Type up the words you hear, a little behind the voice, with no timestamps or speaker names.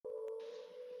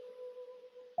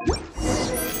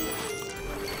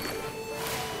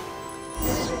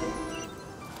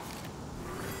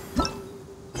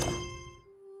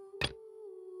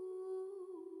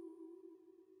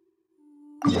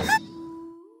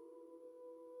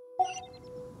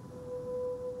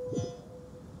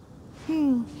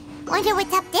Wonder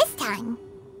what's up this time.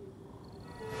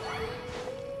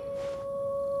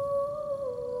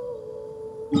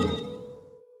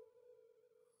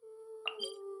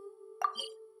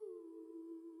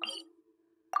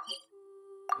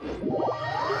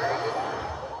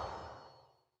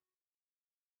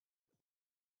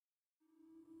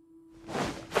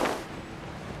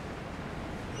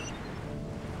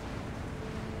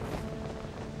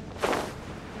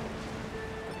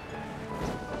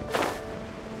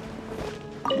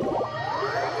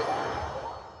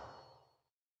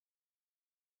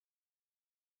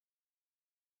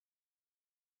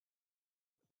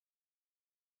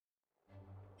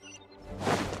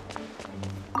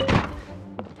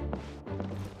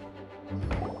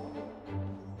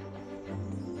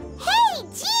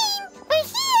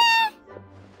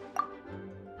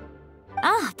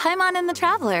 Paimon and the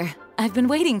Traveler. I've been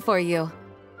waiting for you.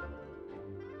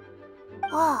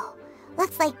 Whoa,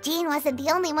 looks like Jean wasn't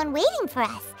the only one waiting for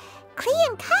us. Klee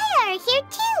and Kaeya are here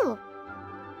too.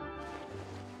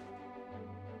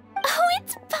 Oh,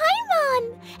 it's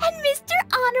Paimon and Mr.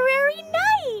 Honorary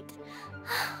Knight.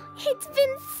 It's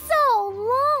been so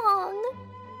long.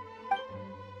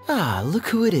 Ah, look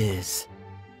who it is.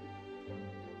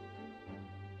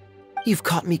 You've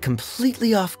caught me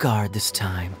completely off guard this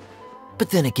time. But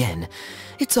then again,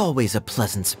 it's always a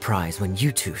pleasant surprise when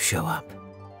you two show up.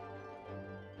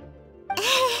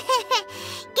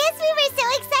 Guess we were so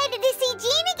excited to see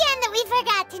Jean again that we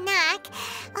forgot to knock.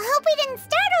 I hope we didn't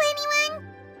startle anyone.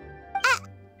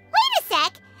 Wait a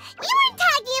sec. You weren't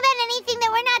talking about anything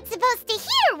that we're not supposed to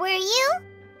hear, were you?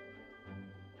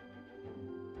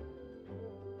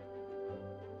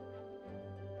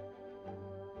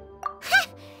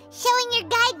 Showing your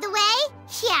guide the way?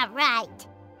 Yeah, right.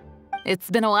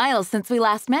 It's been a while since we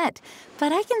last met,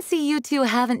 but I can see you two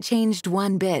haven't changed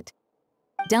one bit.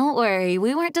 Don't worry,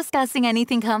 we weren't discussing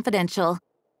anything confidential.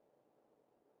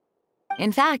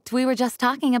 In fact, we were just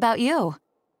talking about you.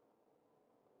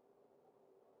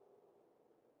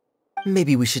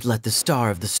 Maybe we should let the star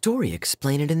of the story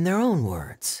explain it in their own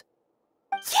words.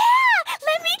 Yeah!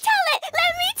 Let me tell it!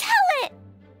 Let me tell it!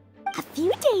 A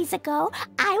few days ago,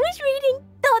 I was reading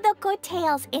Todoko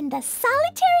Tales in the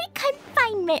solitary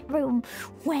confinement room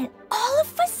when all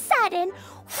of a sudden,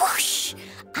 whoosh,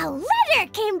 a letter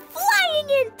came flying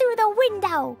in through the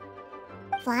window.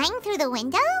 Flying through the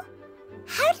window?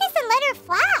 How does a letter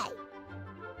fly?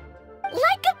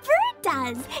 Like a bird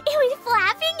does. It was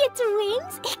flapping its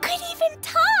wings. It could even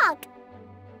talk.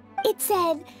 It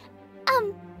said,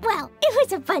 well, it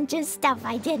was a bunch of stuff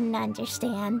I didn't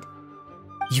understand.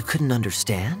 You couldn't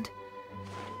understand?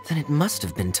 Then it must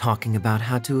have been talking about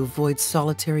how to avoid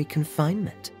solitary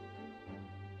confinement.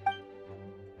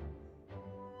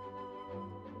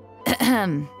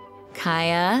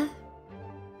 Kaeya?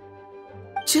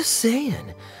 Just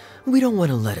saying. We don't want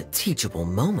to let a teachable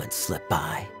moment slip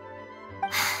by.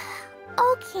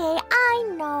 Okay, I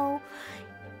know.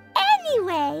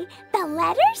 Anyway, the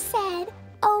letter said,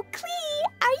 "Oh, Klee,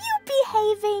 are you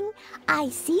behaving? I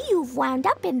see you've wound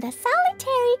up in the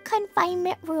solitary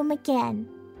confinement room again."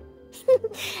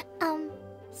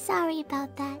 Sorry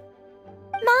about that.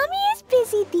 Mommy is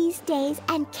busy these days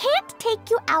and can't take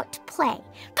you out to play.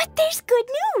 But there's good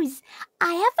news.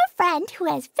 I have a friend who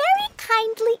has very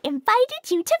kindly invited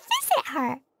you to visit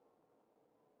her.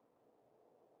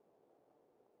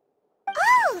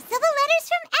 Oh, so the letter's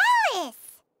from Alice!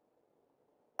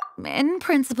 In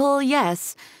principle,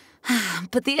 yes.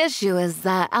 But the issue is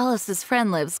that Alice's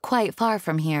friend lives quite far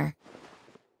from here.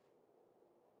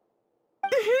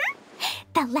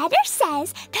 The letter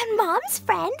says that Mom's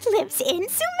friend lives in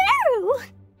Sumeru.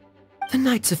 The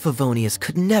Knights of Favonius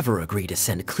could never agree to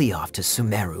send Klee off to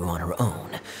Sumeru on her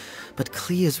own. But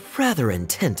Klee is rather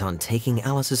intent on taking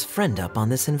Alice's friend up on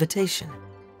this invitation.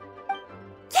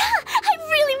 Yeah, I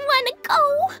really want to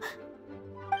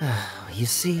go. You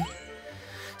see?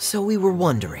 So we were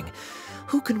wondering,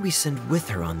 who could we send with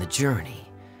her on the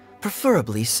journey?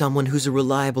 Preferably someone who's a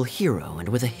reliable hero and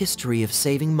with a history of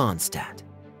saving Mondstadt.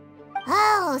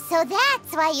 Oh, so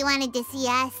that's why you wanted to see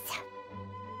us.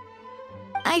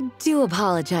 I do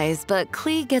apologize, but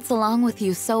Klee gets along with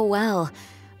you so well.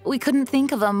 We couldn't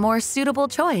think of a more suitable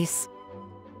choice.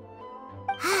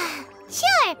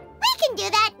 Sure, we can do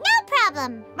that, no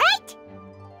problem, right?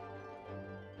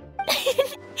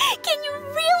 Can you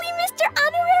really, Mr.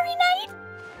 Honorary Knight?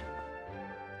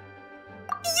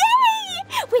 Yay!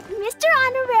 With Mr.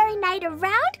 Honorary Knight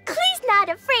around, Klee's not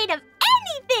afraid of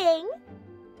anything!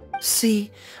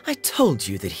 See, I told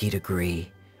you that he'd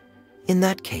agree. In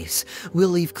that case, we'll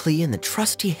leave Klee in the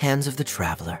trusty hands of the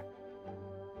Traveler.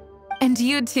 And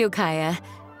you too, Kaeya.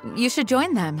 You should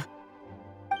join them.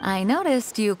 I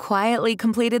noticed you quietly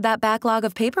completed that backlog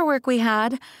of paperwork we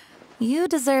had. You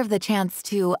deserve the chance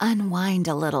to unwind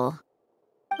a little.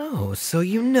 Oh, so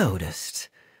you noticed.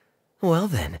 Well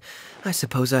then, I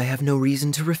suppose I have no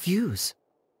reason to refuse.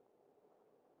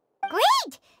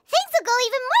 Great! Things will go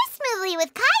even more smoothly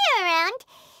with Kaya around.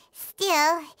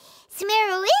 Still,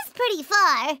 Sumeru is pretty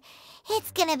far.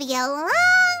 It's gonna be a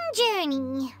long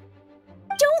journey.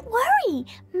 Don't worry,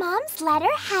 Mom's letter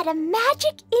had a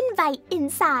magic invite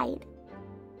inside.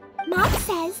 Mom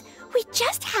says we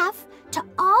just have to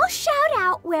all shout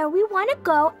out where we want to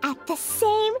go at the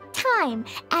same time,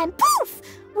 and poof,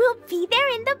 we'll be there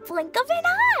in the blink of an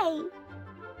eye.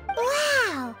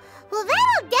 Wow! Well,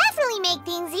 that'll definitely make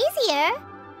things easier.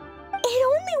 It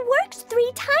only works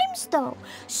 3 times though,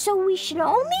 so we should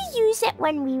only use it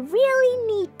when we really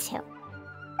need to.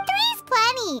 3's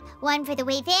plenty. 1 for the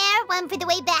way there, 1 for the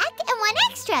way back, and 1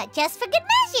 extra, just for good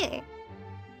measure.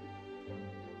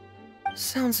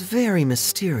 Sounds very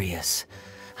mysterious.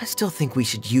 I still think we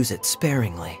should use it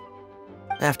sparingly.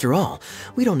 After all,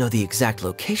 we don't know the exact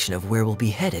location of where we'll be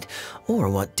headed, or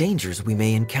what dangers we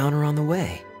may encounter on the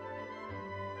way.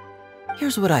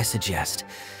 Here's what I suggest.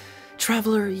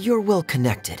 Traveler, you're well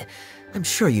connected. I'm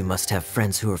sure you must have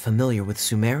friends who are familiar with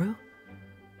Sumeru.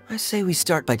 I say we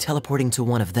start by teleporting to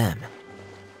one of them.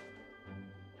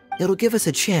 It'll give us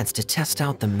a chance to test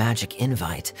out the magic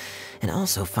invite, and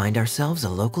also find ourselves a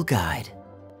local guide.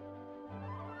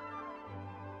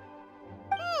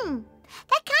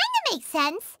 That kinda makes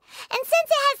sense. And since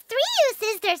it has 3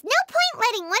 uses, there's no point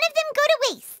letting one of them go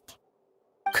to waste.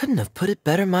 Couldn't have put it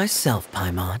better myself,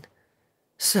 Paimon.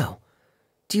 So,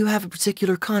 do you have a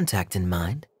particular contact in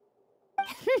mind?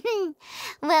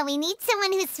 Well, we need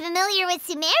someone who's familiar with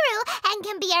Sumeru and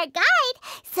can be our guide,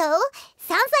 so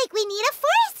sounds like we need a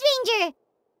forest ranger.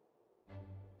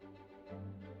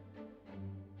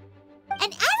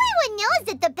 And everyone knows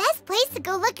that the best place to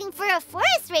go looking for a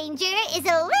forest ranger is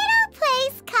a little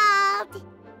place called...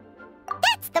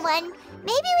 That's the one!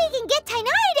 Maybe we can get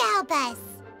Tighnari to help us.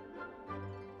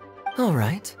 All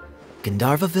right,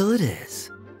 Gandharvaville it is.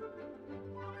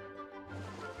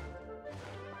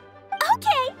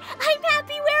 Okay, I'm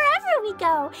happy wherever we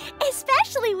go,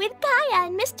 especially with Kaya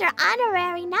and Mr.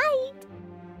 Honorary Knight.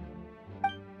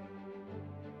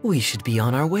 We should be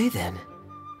on our way then.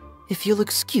 If you'll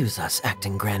excuse us,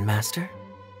 Acting Grandmaster.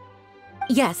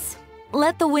 Yes,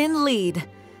 let the wind lead.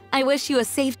 I wish you a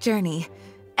safe journey.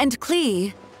 And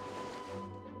Klee...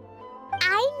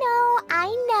 I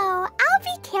know. I'll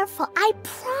be careful, I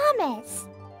promise.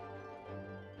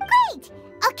 Great!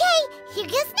 Okay, here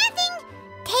goes nothing.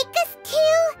 Take us to...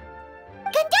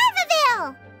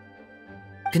 Gandharvaville!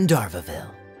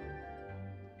 Gandharvaville.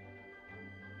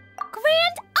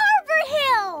 Grand Arbor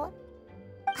Hill!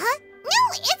 Huh? No,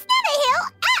 it's not a hill!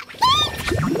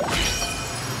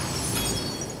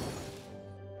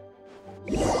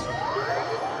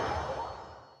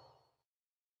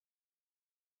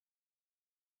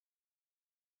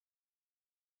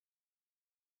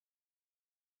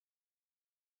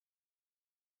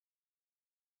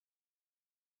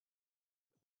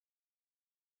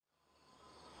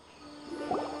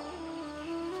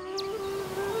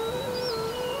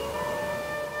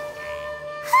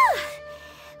 Ah!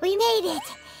 We made it.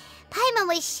 Paimon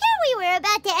was sure we were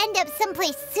about to end up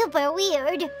someplace super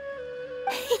weird.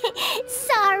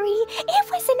 Sorry, it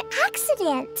was an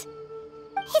accident.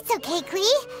 It's okay,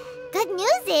 Klee. Good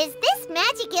news is this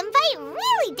magic invite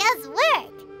really does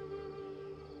work.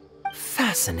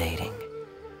 Fascinating.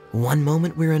 One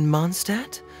moment we're in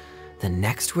Mondstadt, the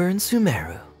next we're in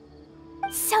Sumeru.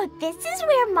 So this is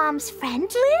where Mom's friend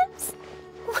lives?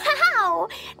 Wow,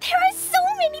 there are so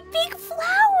many big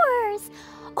flowers.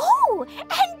 Oh,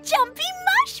 and jumpy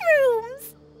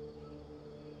mushrooms!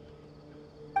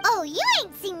 Oh, you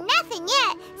ain't seen nothing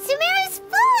yet. Sumeru's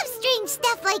full of strange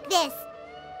stuff like this.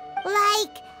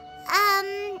 Like,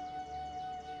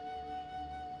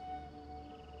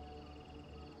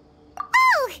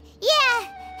 Oh, yeah.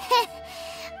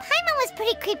 Paimon was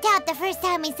pretty creeped out the first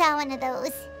time we saw one of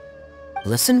those.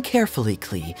 Listen carefully,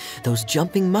 Klee. Those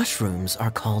jumping mushrooms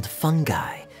are called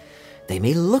fungi. They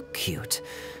may look cute,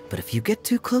 but if you get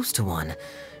too close to one,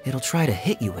 it'll try to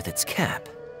hit you with its cap.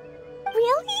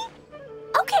 Really?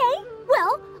 Okay,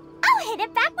 well, I'll hit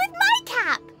it back with my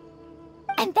cap.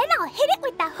 And then I'll hit it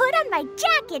with the hood on my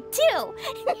jacket, too.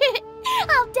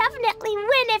 I'll definitely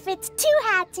win if it's 2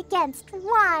 hats against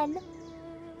 1.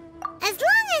 As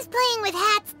long as playing with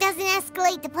hats doesn't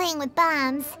escalate to playing with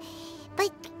bombs.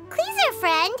 But Klee's our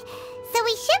friend, so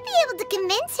we should be able to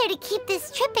convince her to keep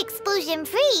this trip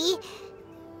explosion-free.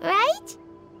 Right?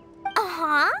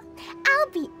 Uh-huh.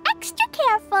 I'll be extra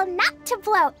careful not to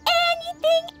blow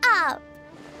anything up.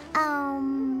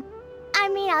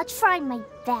 I'll try my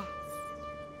best.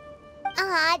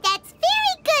 Aw, that's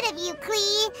very good of you,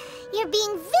 Klee. You're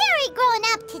being very grown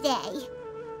up today.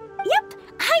 Yep,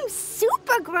 I'm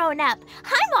super grown up.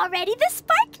 I'm already the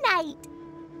Spark Knight.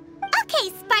 Okay,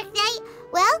 Spark Knight.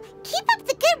 Well, keep up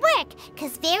the good work,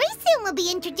 because very soon we'll be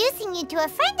introducing you to a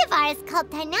friend of ours called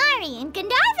Tighnari in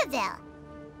Gandharvaville.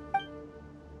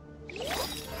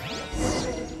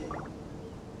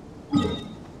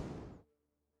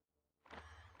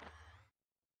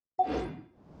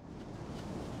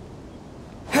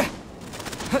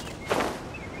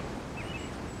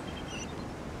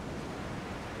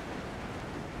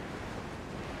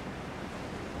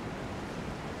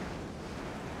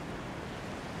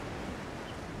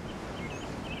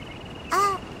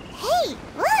 Hey,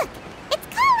 look! It's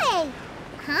Kale!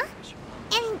 Huh?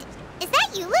 And is that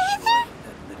Eula Hither?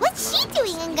 What's she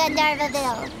doing in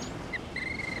Gandharvaville?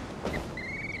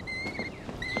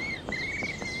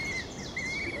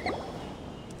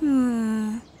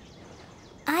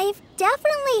 I've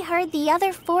definitely heard the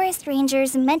other forest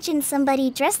rangers mention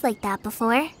somebody dressed like that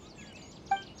before.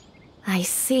 I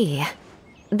see.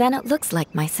 Then it looks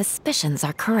like my suspicions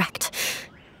are correct.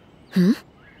 Who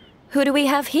do we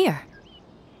have here?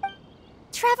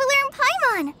 Traveler and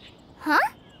Paimon! Huh?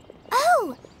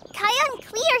 Oh, Kaya and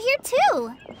Klee are here too!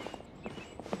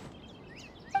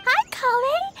 Hi,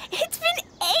 Kale! It's been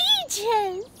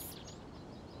ages!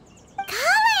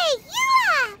 Kale!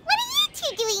 Eula! What are you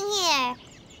two doing here?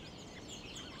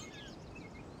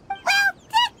 Well,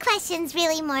 that question's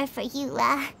really more for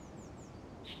Eula.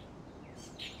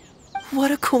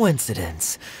 What a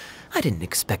coincidence. I didn't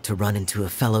expect to run into a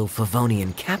fellow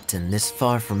Favonian captain this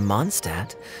far from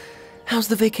Mondstadt. How's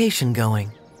the vacation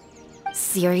going?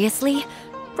 Seriously?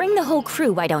 Bring the whole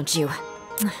crew, why don't you?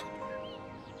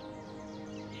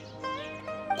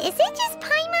 Is it just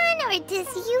Paimon, or does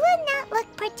Eula not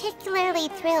look particularly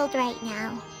thrilled right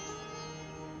now?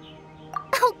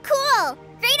 Oh, cool!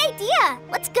 Great idea!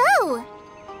 Let's go!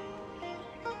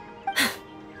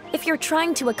 If you're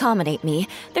trying to accommodate me,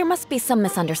 there must be some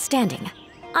misunderstanding.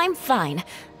 I'm fine.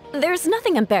 There's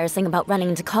nothing embarrassing about running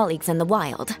into colleagues in the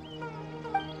wild.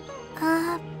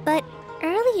 But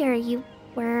earlier you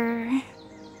were...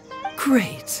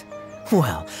 Great.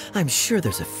 Well, I'm sure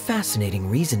there's a fascinating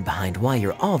reason behind why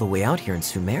you're all the way out here in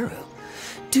Sumeru.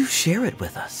 Do share it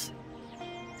with us.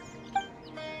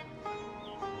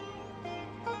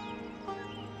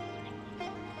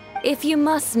 If you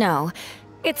must know,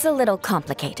 it's a little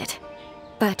complicated.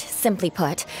 But simply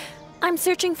put, I'm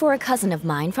searching for a cousin of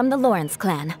mine from the Lawrence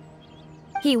clan.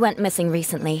 He went missing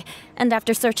recently, and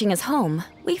after searching his home,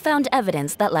 we found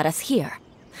evidence that led us here.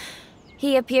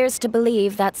 He appears to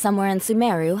believe that somewhere in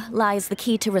Sumeru lies the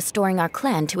key to restoring our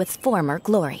clan to its former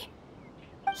glory.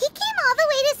 He came all the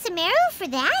way to Sumeru for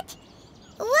that?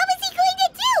 What was he going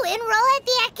to do, enroll at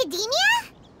the academia?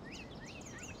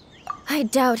 I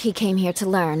doubt he came here to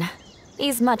learn.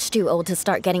 He's much too old to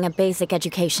start getting a basic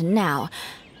education now,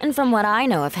 and from what I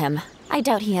know of him, I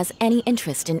doubt he has any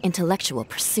interest in intellectual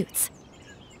pursuits.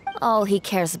 All he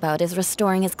cares about is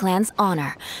restoring his clan's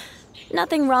honor.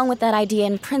 Nothing wrong with that idea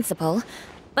in principle,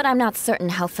 but I'm not certain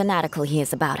how fanatical he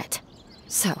is about it.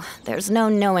 So, there's no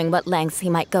knowing what lengths he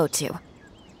might go to.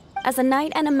 As a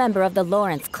knight and a member of the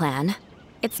Lawrence clan,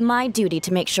 it's my duty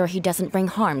to make sure he doesn't bring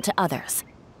harm to others.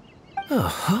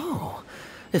 Oh-ho!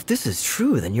 If this is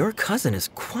true, then your cousin is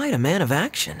quite a man of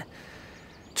action.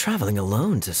 Traveling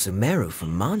alone to Sumeru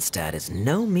from Mondstadt is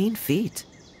no mean feat.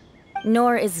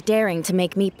 Nor is daring to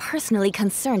make me personally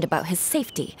concerned about his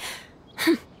safety.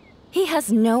 He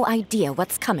has no idea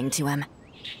what's coming to him.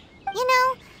 You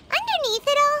know, underneath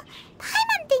it all,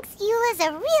 Paimon thinks Eula's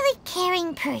a really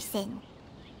caring person.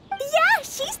 Yeah,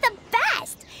 she's the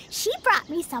best! She brought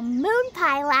me some moon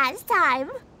pie last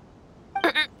time.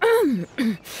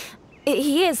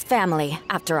 He is family,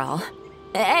 after all.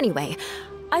 Anyway,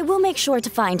 I will make sure to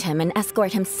find him and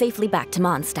escort him safely back to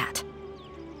Mondstadt.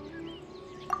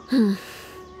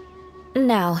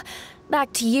 Now,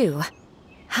 back to you.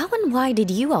 How and why did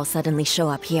you all suddenly show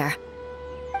up here?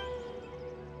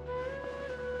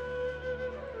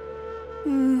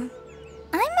 I'm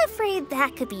afraid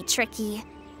that could be tricky.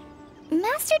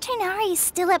 Master Tighnari is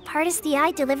still at Pardis the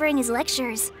Eye delivering his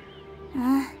lectures.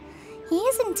 He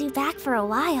isn't due back for a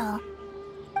while.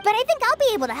 But I think I'll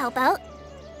be able to help out.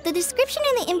 The description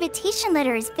in the invitation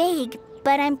letter is vague,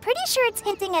 but I'm pretty sure it's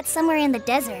hinting at somewhere in the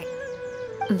desert.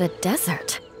 The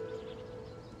desert?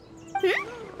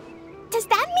 Does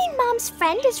that mean Mom's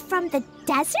friend is from the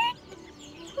desert?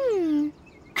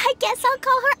 I guess I'll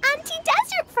call her Auntie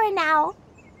Desert for now.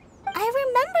 I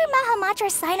remember Mahamatra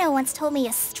Sino once told me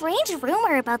a strange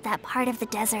rumor about that part of the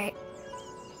desert.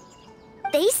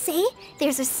 They say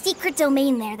there's a secret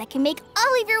domain there that can make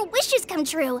all of your wishes come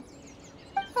true.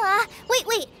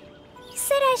 Wait. He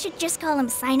said I should just call him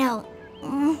Sino.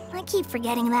 I keep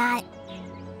forgetting that.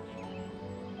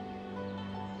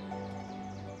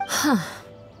 Huh.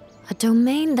 A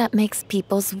domain that makes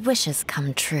people's wishes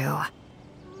come true.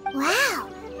 Wow.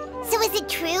 So is it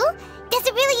true? Does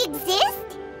it really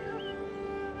exist?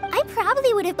 I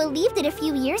probably would have believed it a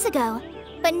few years ago.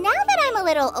 But now that I'm a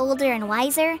little older and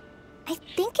wiser, I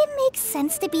think it makes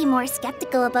sense to be more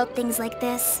skeptical about things like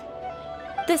this.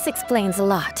 This explains a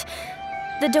lot.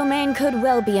 The domain could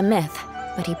well be a myth,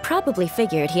 but he probably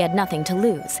figured he had nothing to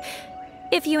lose.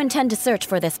 If you intend to search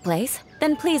for this place,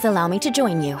 then please allow me to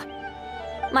join you.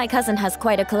 My cousin has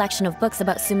quite a collection of books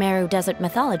about Sumeru desert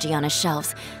mythology on his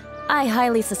shelves. I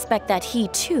highly suspect that he,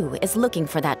 too, is looking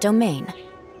for that domain.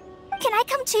 Can I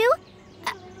come too?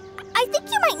 I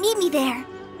think you might need me there.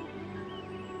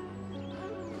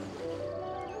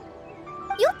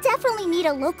 You'll definitely need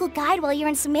a local guide while you're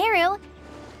in Sumeru.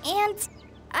 And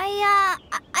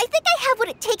I think I have what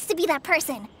it takes to be that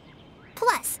person.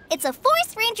 Plus, it's a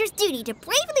forest ranger's duty to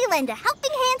bravely lend a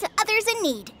helping hand to others in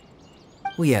need.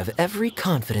 We have every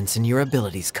confidence in your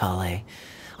abilities, Kale.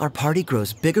 Our party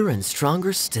grows bigger and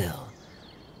stronger still.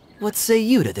 What say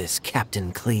you to this,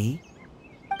 Captain Klee?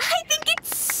 I think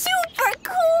it's super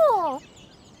cool!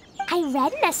 I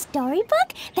read in a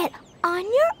storybook that on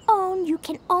your own you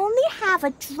can only have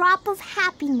a drop of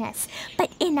happiness,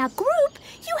 but in a group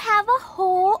you have a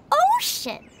whole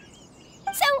ocean.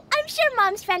 So I'm sure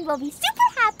Mom's friend will be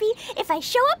super happy if I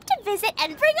show up to visit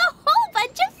and bring a whole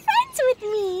bunch of friends with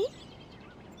me.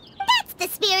 That's the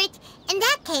spirit. In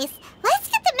that case, let's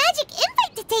get the magic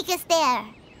invite to take us there.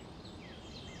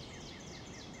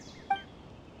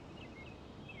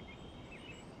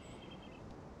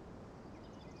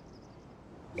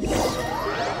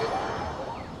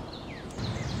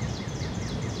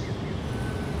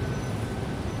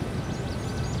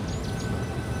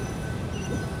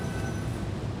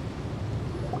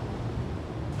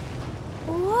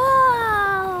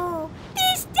 Whoa!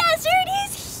 This desert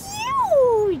is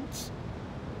huge!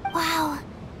 Wow,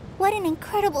 what an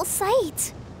incredible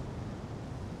sight.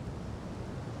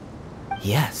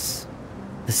 Yes.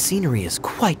 The scenery is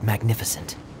quite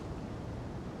magnificent.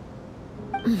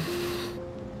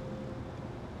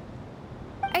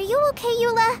 Are you okay,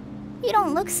 Eula? You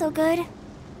don't look so good.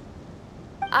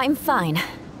 I'm fine.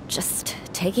 Just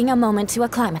taking a moment to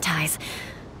acclimatize.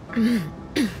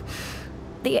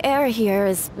 The air here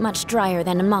is much drier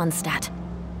than in Mondstadt.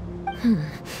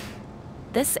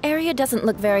 This area doesn't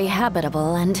look very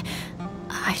habitable, and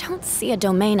I don't see a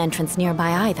domain entrance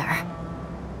nearby either.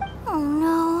 Oh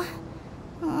no.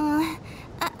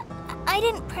 I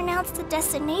didn't pronounce the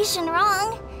destination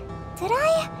wrong. Did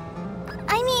I?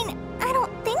 I mean, I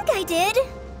don't think I did.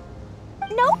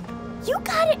 Nope, you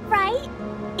got it right.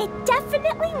 It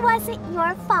definitely wasn't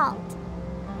your fault.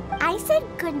 I said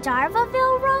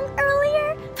Gandharvaville wrong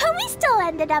earlier, but we still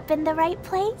ended up in the right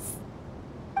place.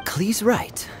 Klee's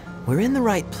right. We're in the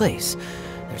right place.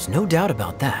 There's no doubt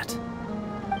about that.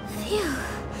 Phew.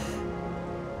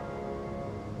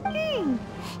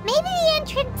 Maybe the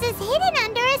entrance is hidden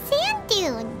under a sand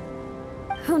dune.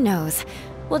 Who knows?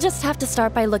 We'll just have to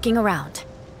start by looking around.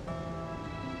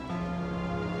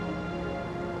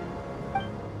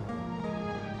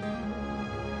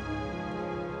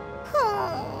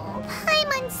 Oh,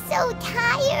 Paimon's so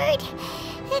tired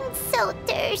and so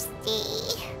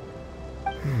thirsty.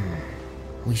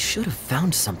 We should have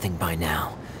found something by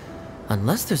now.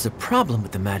 Unless there's a problem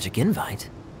with the magic invite.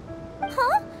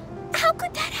 Huh? How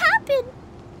could that happen?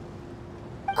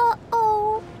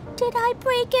 Uh-oh. Did I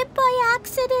break it by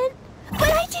accident? But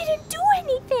I didn't do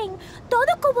anything.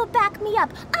 Todoko will back me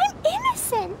up. I'm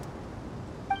innocent.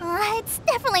 It's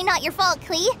definitely not your fault,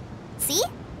 Klee. See?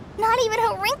 Not even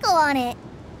a wrinkle on it.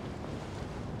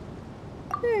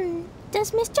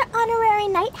 Does Mr. Honorary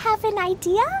Knight have an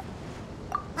idea?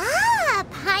 Ah,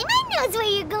 Paimon knows where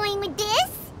you're going with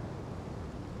this.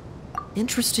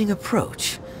 Interesting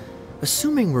approach.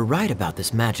 Assuming we're right about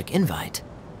this magic invite.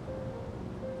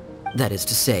 That is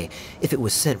to say, if it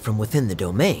was sent from within the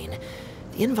domain,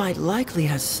 the invite likely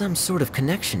has some sort of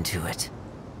connection to it.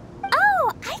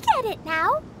 Oh, I get it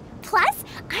now. Plus,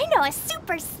 I know a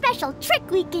super special trick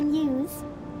we can use.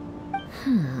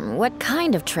 What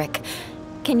kind of trick?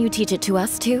 Can you teach it to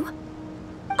us too?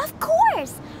 Of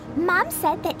course! Mom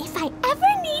said that if I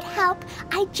ever need help,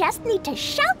 I just need to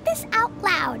shout this out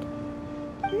loud.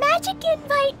 Magic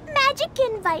invite,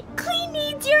 Klee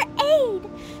needs your aid.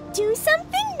 Do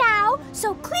something now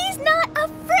so Klee's not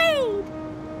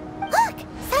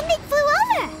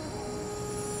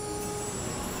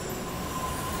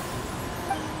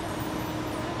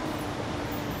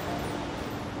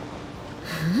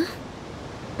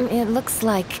It looks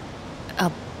like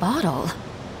a bottle.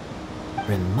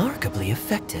 Remarkably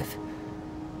effective.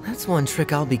 That's one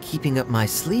trick I'll be keeping up my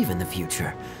sleeve in the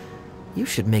future. You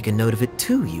should make a note of it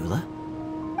too, Eula.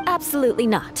 Absolutely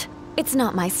not. It's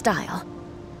not my style.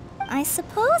 I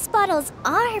suppose bottles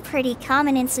are pretty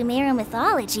common in Sumeru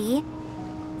mythology.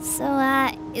 So,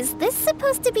 is this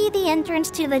supposed to be the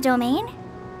entrance to the domain?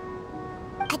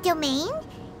 A domain?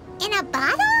 In a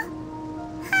bottle?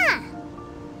 Huh.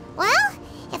 Well,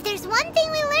 if there's one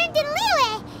thing we learned in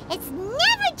Liyue, it's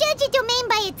never judge a domain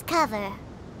by its cover.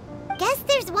 Guess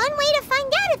there's one way to find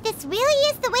out if this really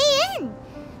is the way in.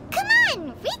 Come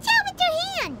on, reach out with your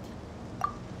hand.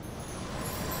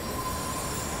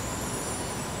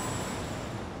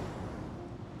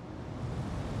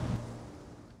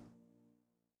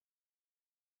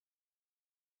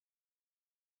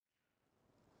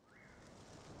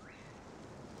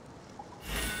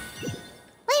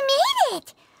 We made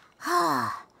it!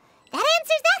 Oh, that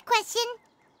answers that question.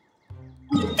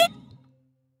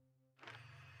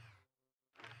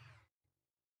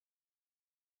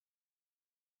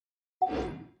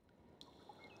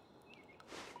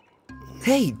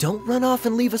 Hey, don't run off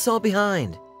and leave us all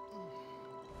behind.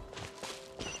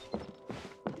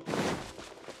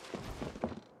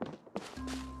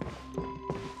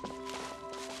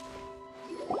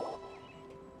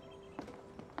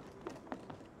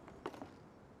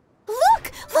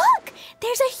 Look!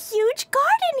 There's a huge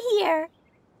garden here!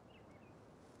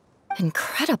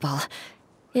 Incredible.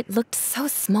 It looked so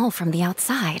small from the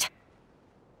outside.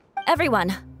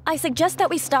 Everyone, I suggest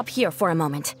that we stop here for a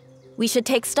moment. We should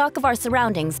take stock of our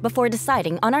surroundings before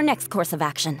deciding on our next course of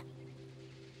action.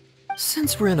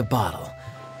 Since we're in a bottle,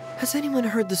 has anyone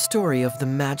heard the story of the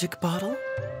magic bottle?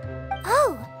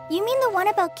 Oh, you mean the one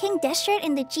about King Destret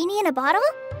and the genie in a bottle?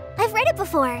 I've read it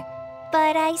before,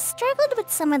 but I struggled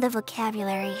with some of the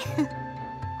vocabulary.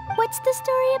 What's the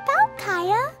story about,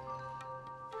 Kaya?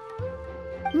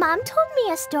 Mom told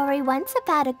me a story once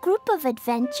about a group of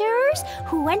adventurers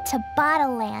who went to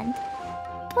Bottle Land.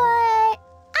 But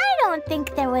I don't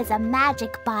think there was a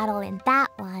magic bottle in that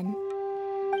one.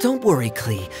 Don't worry,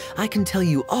 Klee. I can tell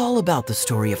you all about the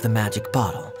story of the magic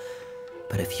bottle.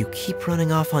 But if you keep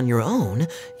running off on your own,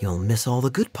 you'll miss all the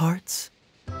good parts.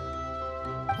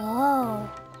 Oh.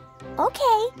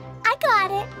 Okay, I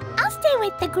got it. I'll stay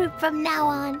with the group from now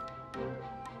on.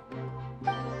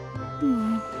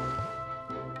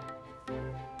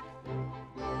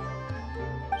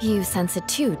 You sense it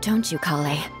too, don't you,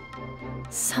 Kale?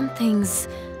 Something's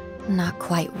not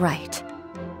quite right.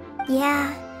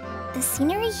 Yeah, the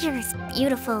scenery here is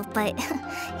beautiful, but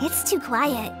it's too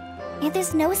quiet. And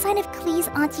there's no sign of Klee's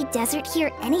Auntie Desert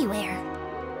here anywhere.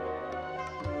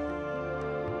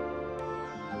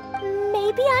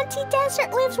 Maybe Auntie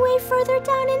Desert lives way further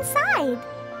down inside.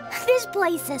 This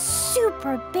place is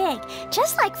super big,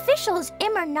 just like Fischl's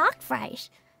Immer Nachtreich.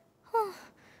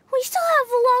 We still have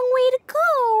a long way to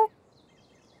go.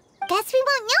 Guess we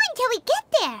won't know until we get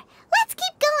there. Let's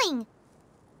keep going.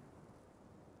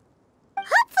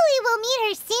 Hopefully we'll meet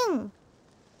her soon.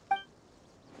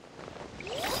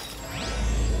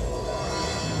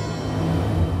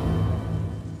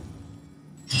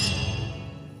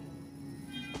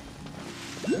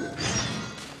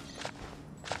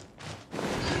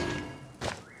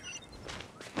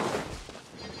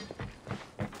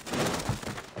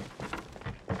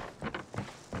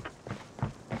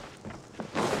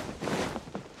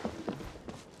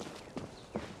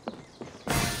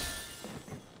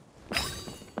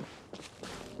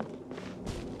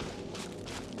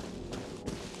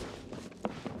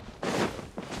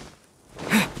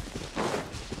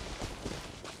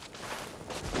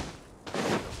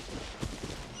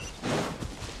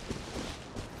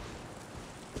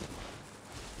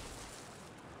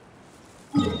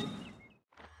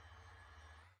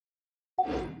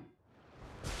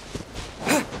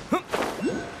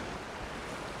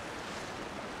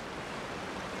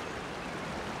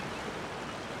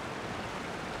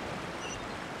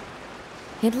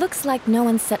 It looks like no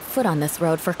one set foot on this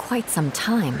road for quite some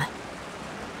time.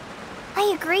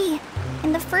 I agree.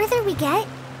 And the further we get,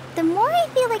 the more I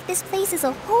feel like this place is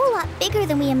a whole lot bigger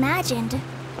than we imagined.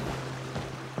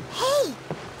 Hey,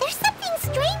 there's something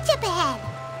strange up ahead.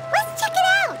 Let's check it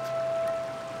out.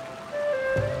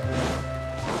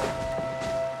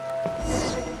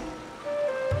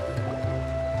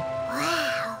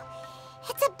 Wow,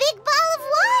 it's a big ball of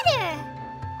water.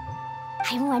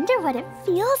 I wonder what it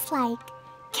feels like.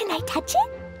 Can I touch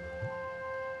it?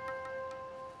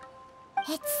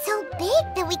 It's so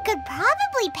big that we could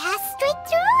probably pass straight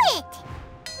through it.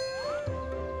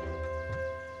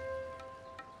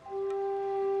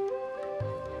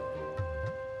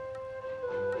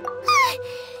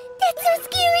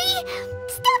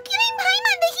 Stop giving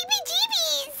Paimon the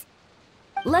heebie-jeebies!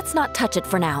 Let's not touch it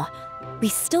for now. We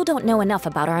still don't know enough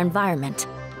about our environment.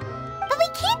 But we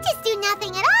can't just do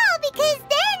nothing at all, because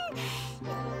then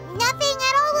nothing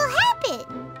at all will happen.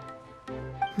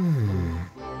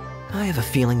 I have a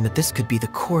feeling that this could be the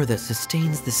core that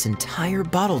sustains this entire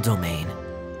bottle domain.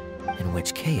 In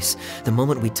which case, the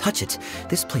moment we touch it,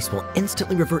 this place will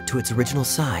instantly revert to its original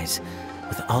size,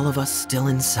 with all of us still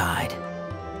inside.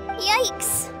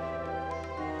 Yikes.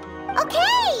 Okay.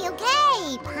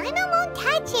 Paimon won't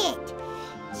touch it.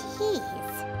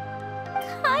 Jeez.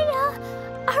 Kaeya,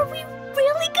 are we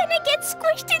really gonna get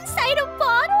squished inside a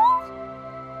bottle?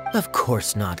 Of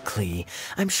course not, Klee.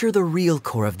 I'm sure the real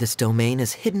core of this domain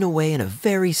is hidden away in a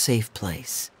very safe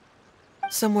place.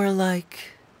 Somewhere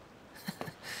like...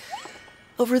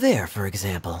 over there, for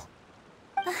example.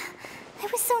 I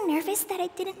was so nervous that I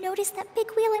didn't notice that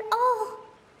big wheel at all.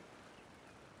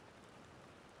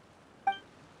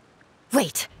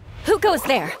 Wait, who goes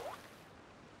there?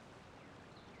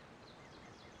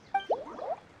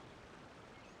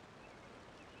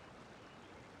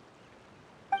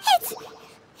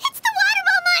 It's the water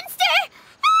ball monster!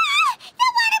 Ah! The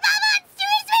water ball monster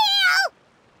is real!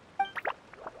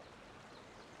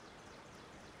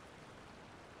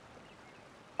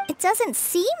 It doesn't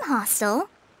seem hostile.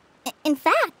 In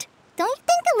fact, don't you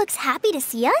think it looks happy to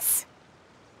see us?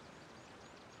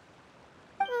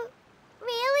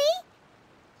 Really?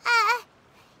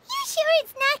 You sure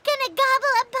it's not gonna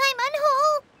gobble up Paimon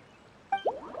whole?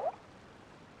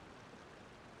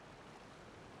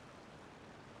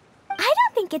 I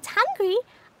don't think it's hungry.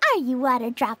 Are you, Water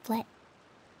Droplet?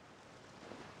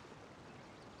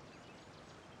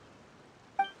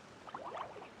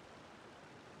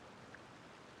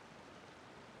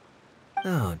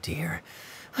 Oh dear.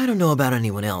 I don't know about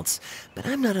anyone else, but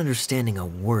I'm not understanding a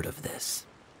word of this.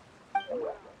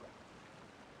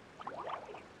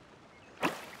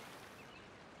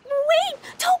 Wait!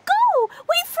 Don't go!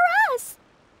 Wait for us!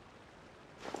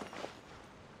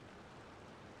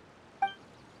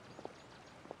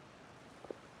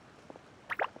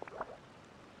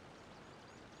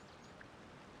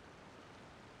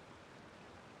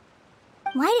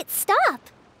 Why'd it stop?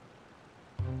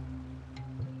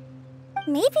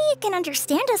 Maybe it can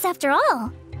understand us after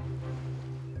all.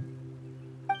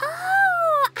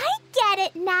 Oh, I get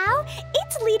it now.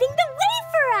 It's leading the way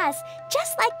for us,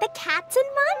 just like the cats in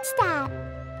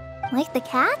Mondstadt. Like the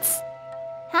cats?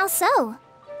 How so?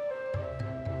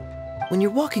 When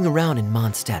you're walking around in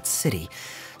Mondstadt City,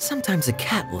 sometimes a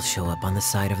cat will show up on the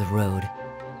side of the road.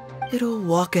 It'll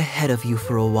walk ahead of you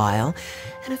for a while,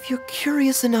 and if you're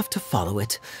curious enough to follow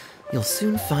it, you'll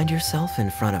soon find yourself in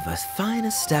front of a fine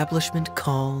establishment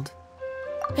called...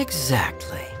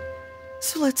 Exactly.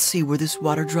 So let's see where this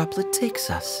water droplet takes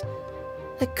us.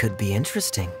 It could be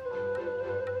interesting.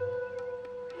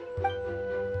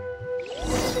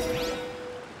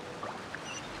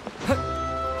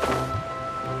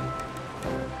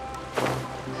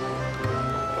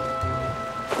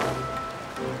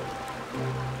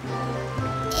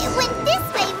 It went this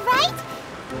way, right?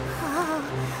 Oh,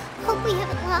 hope we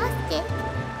haven't lost it.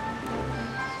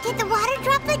 Did the water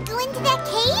droplet go into that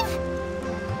cave?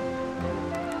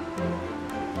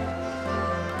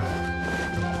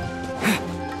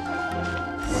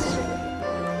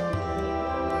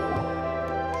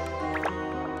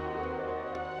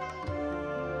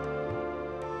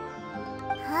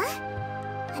 Huh?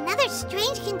 Another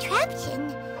strange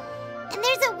contraption. And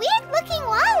there's a weird-looking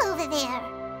wall over there.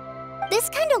 This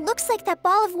kind of looks like that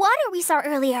ball of water we saw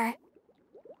earlier.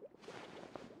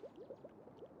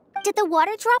 Did the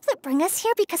water droplet bring us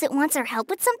here because it wants our help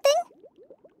with something?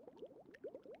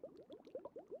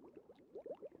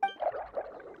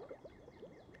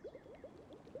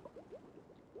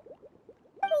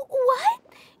 What?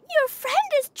 Your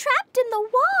friend is trapped in the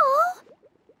wall?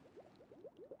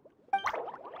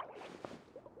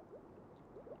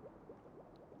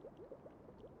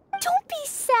 Don't be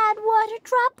sad, Water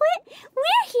Droplet.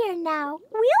 We're here now.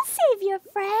 We'll save your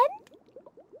friend.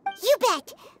 You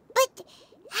bet. But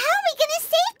how are we gonna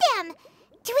save them?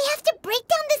 Do we have to break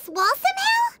down this wall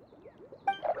somehow?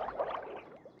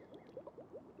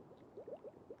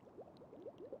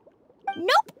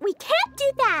 Nope, we can't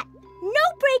do that.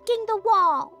 No breaking the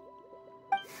wall.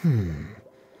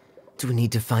 Do we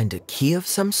need to find a key of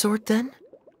some sort then?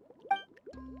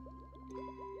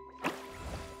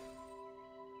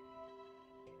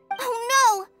 Oh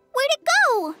no! Where'd it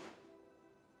go?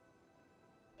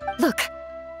 Look,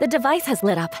 the device has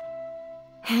lit up.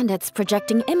 And it's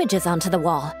projecting images onto the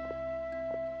wall.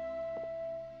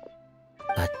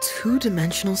 A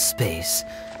two-dimensional space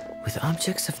with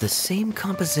objects of the same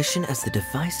composition as the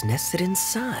device nested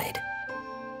inside.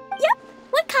 Yep,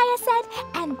 what Kaya said,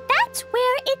 and that's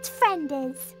where its friend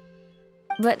is.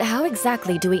 But how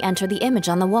exactly do we enter the image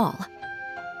on the wall?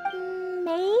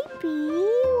 Maybe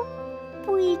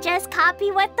we just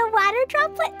copy what the water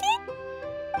droplet did?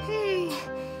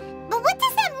 But what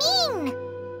does that mean?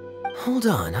 Hold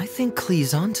on, I think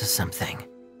Klee's onto something.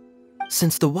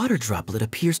 Since the water droplet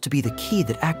appears to be the key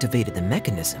that activated the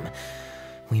mechanism,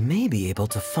 we may be able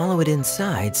to follow it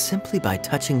inside simply by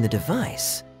touching the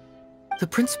device. The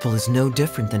principle is no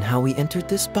different than how we entered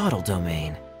this bottle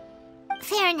domain.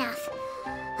 Fair enough.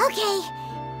 Okay,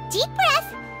 deep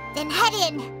breath, then head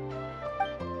in.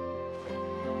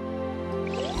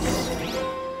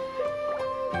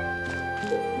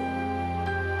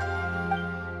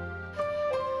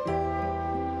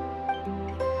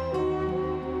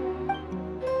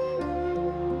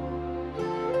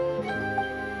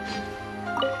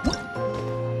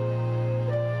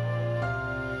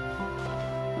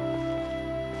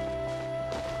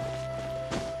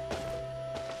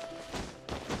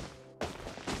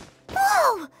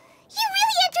 Whoa! You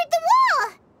really entered the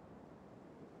wall!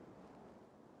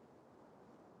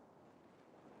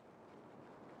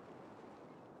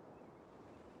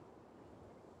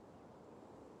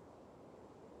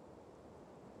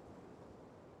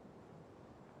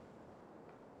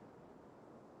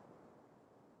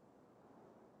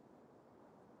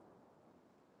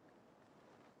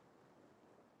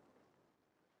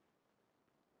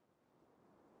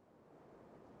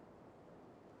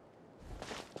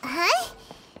 Huh?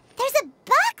 There's a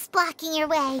box blocking your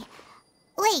way.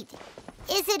 Wait,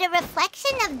 is it a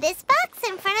reflection of this box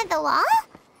in front of the wall?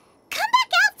 Come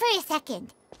back out for a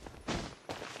second.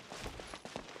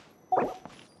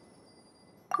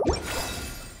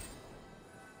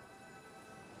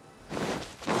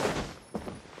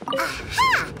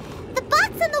 Aha! The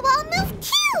box on the wall moved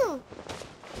too!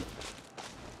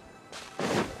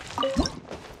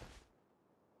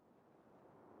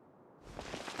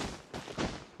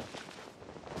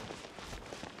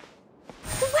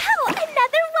 Wow,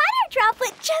 another water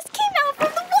droplet just came out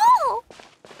from the wall!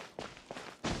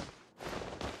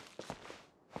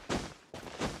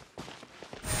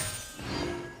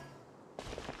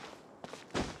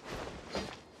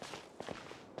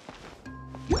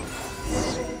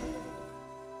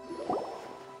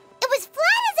 It was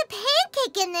flat as a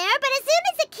pancake in there, but as soon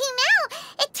as it came out,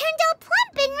 it turned all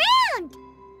plump and round.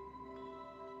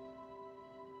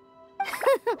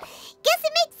 Guess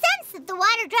it makes sense that the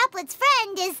water droplet's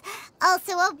friend is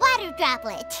also a water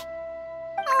droplet.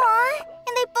 Aw,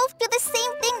 and they both do the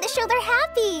same thing to show they're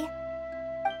happy.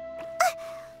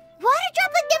 Water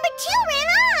droplet number 2 ran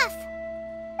off.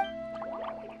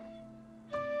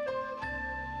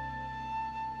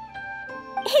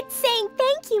 It's saying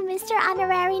thank you, Mr.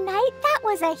 Honorary Knight. That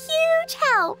was a huge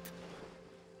help.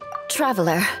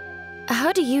 Traveler,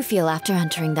 how do you feel after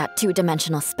entering that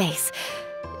two-dimensional space?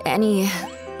 Any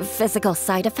physical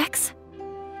side effects?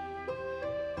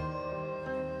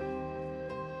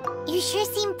 You sure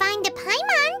seem fine to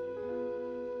Paimon.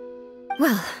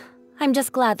 Well, I'm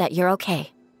just glad that you're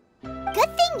okay.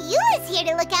 Good thing Eula's is here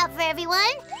to look out for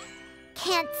everyone.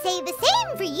 Can't say the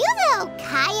same for you, though,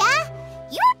 Kaya.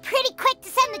 You were pretty quick to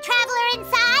send the traveler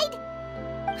inside.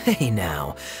 Hey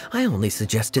now, I only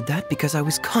suggested that because I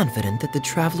was confident that the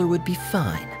traveler would be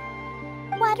fine.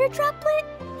 Water droplet,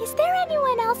 is there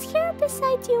anyone else here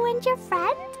besides you and your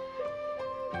friend?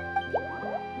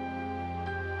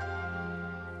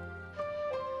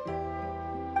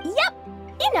 Yep,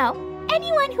 you know,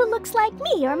 anyone who looks like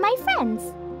me or my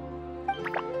friends.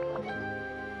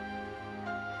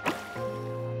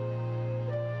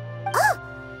 Oh,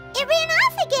 it ran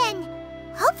off again.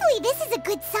 Hopefully this is a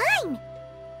good sign.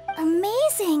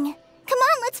 Amazing. Come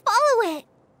on, let's follow it.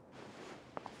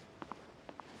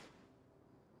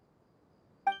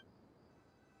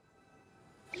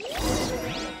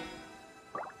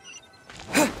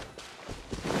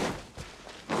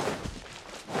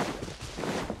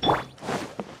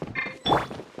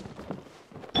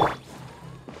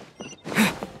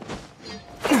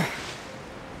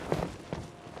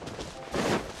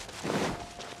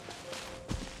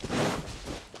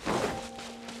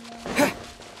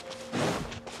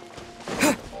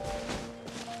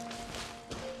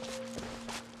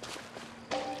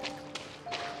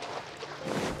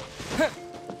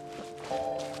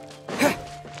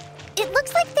 It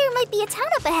looks like there might be a town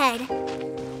up ahead.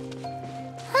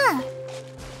 Huh.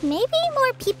 Maybe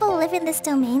more people live in this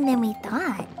domain than we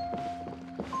thought.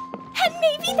 And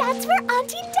maybe that's where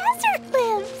Auntie Desert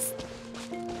lives.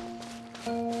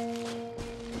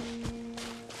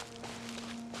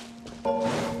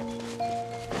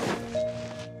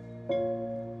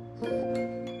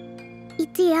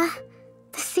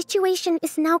 situation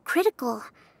is now critical.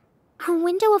 Our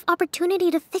window of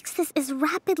opportunity to fix this is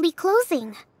rapidly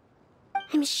closing.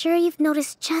 I'm sure you've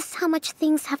noticed just how much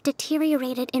things have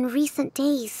deteriorated in recent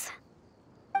days.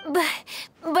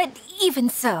 But even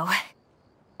so...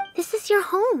 This is your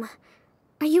home.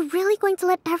 Are you really going to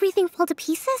let everything fall to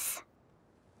pieces?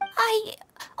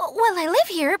 Well, I live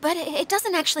here, but it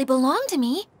doesn't actually belong to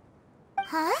me.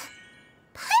 Huh?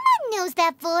 Paimon knows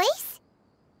that voice.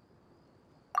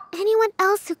 Anyone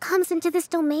else who comes into this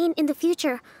domain in the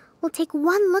future will take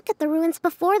one look at the ruins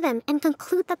before them and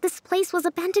conclude that this place was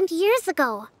abandoned years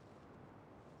ago.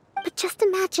 But just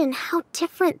imagine how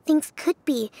different things could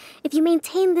be if you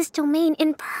maintain this domain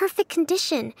in perfect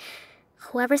condition.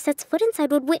 Whoever sets foot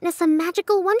inside would witness a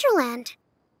magical wonderland.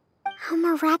 How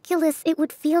miraculous it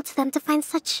would feel to them to find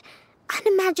such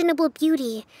unimaginable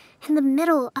beauty in the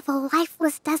middle of a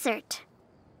lifeless desert.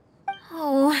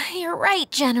 Oh, you're right,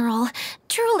 General.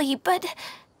 Truly, but...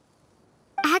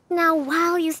 Act now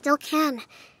while you still can.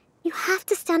 You have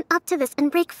to stand up to this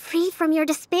and break free from your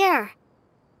despair.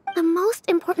 The most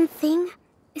important thing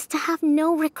is to have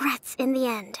no regrets in the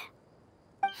end.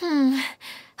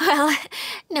 Well,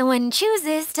 no one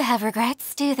chooses to have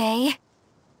regrets, do they?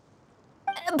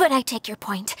 But I take your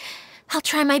point. I'll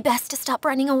try my best to stop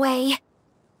running away.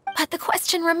 But the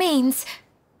question remains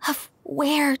of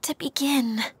where to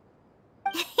begin.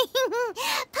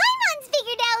 Paimon's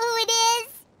figured out who it is.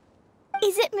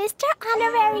 Is it Mr.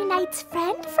 Honorary Knight's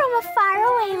friend from a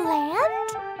faraway land?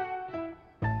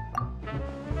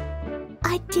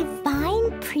 A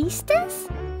divine priestess?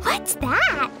 What's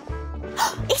that?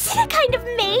 Is it a kind of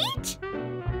mage?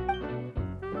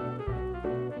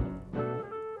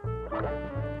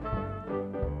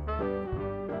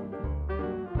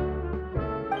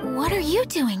 What are you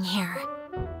doing here?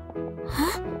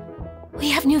 Huh?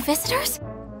 We have new visitors?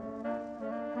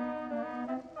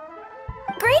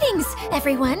 Greetings,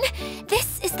 everyone!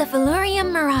 This is the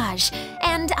Valurium Mirage,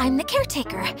 and I'm the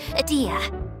caretaker, Adia.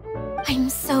 I'm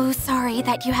so sorry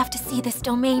that you have to see this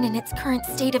domain in its current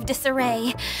state of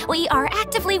disarray. We are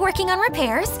actively working on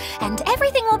repairs, and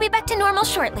everything will be back to normal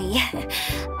shortly.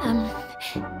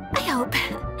 I hope.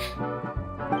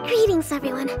 Greetings,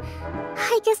 everyone.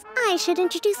 I guess I should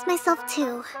introduce myself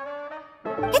too.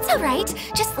 It's alright,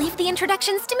 just leave the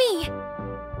introductions to me.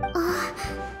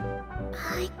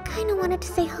 I kinda wanted to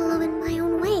say hello in my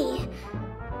own way.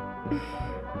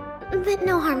 But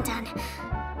no harm done.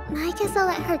 I guess I'll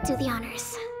let her do the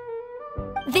honors.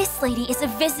 This lady is a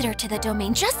visitor to the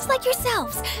domain, just like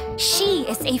yourselves. She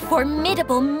is a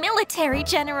formidable military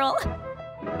general.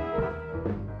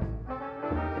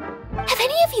 Have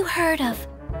any of you heard of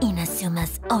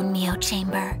Inazuma's Onmyo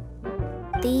Chamber?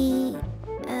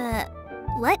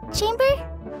 What chamber?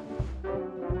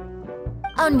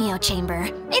 Onmyo Chamber.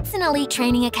 It's an elite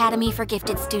training academy for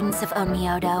gifted students of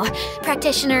Onmyodo.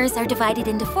 Practitioners are divided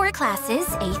into 4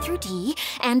 classes, A through D,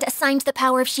 and assigned the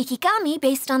power of Shikigami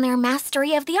based on their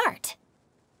mastery of the art.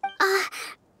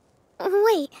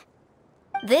 Wait.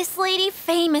 This lady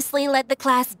famously led the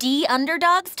Class D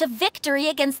underdogs to victory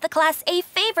against the Class A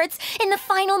favorites in the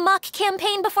final mock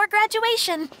campaign before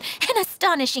graduation. An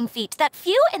astonishing feat that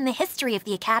few in the history of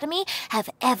the Academy have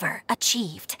ever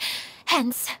achieved.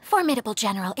 Hence, formidable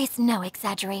general is no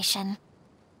exaggeration.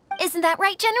 Isn't that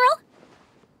right, General?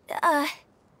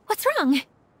 What's wrong?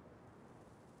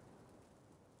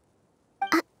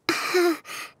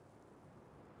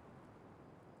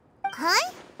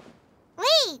 Huh?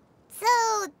 Wait, so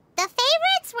the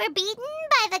favorites were beaten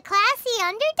by the classy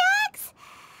underdogs?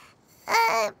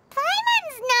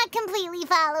 Paimon's not completely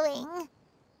following.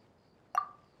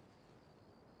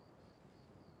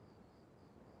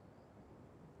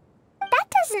 That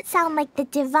doesn't sound like the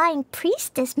divine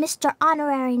priestess Mr.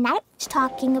 Honorary Knight was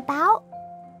talking about.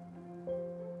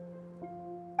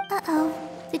 Uh-oh.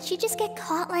 Did she just get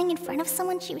caught lying in front of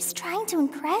someone she was trying to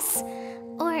impress?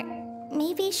 Or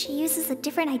maybe she uses a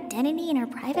different identity in her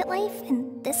private life,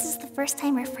 and this is the first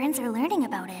time her friends are learning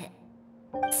about it.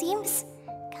 Seems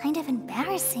kind of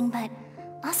embarrassing, but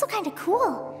also kind of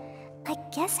cool. I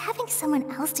guess having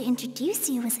someone else to introduce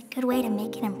you is a good way to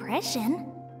make an impression.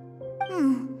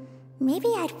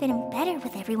 Maybe I'd fit in better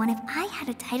with everyone if I had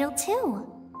a title too.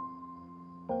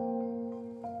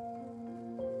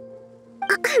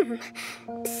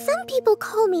 Some people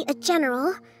call me a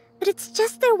general, but it's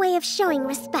just their way of showing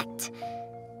respect.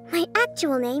 My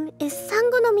actual name is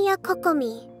Sangonomiya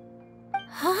Kokomi.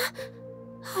 Huh?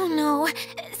 Oh no.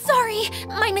 Sorry,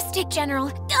 my mistake,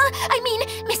 General. I mean,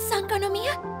 Miss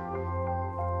Sangonomiya.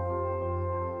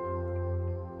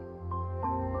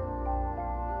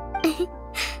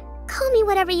 Call me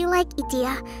whatever you like,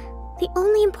 Idia. The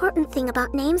only important thing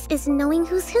about names is knowing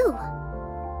who's who.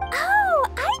 Oh,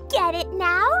 I get it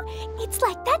now. It's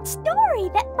like that story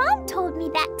that Mom told me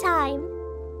that time.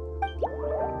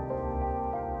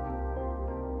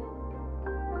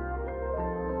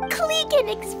 Klee can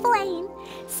explain.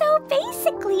 So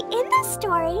basically, in the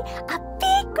story, a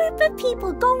big group of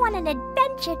people go on an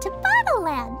adventure to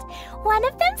Bottleland. One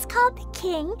of them's called the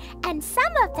King, and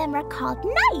some of them are called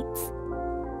Knights.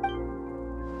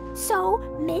 So,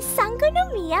 Miss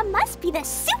Sangonomiya must be the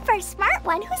super smart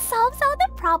one who solves all the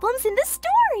problems in the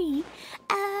story.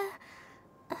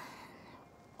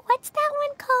 What's that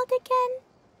one called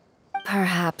again?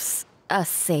 Perhaps a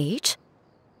sage?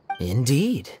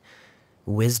 Indeed.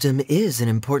 Wisdom is an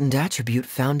important attribute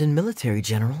found in military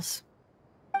generals.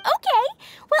 Okay,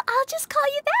 well, I'll just call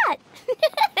you that.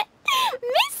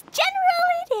 Miss General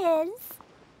it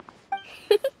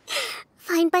is.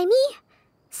 Fine by me.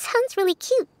 Sounds really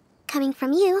cute, coming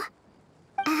from you.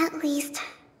 At least,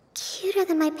 cuter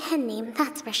than my pen name,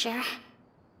 that's for sure.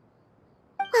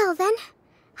 Well then,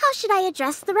 how should I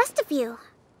address the rest of you?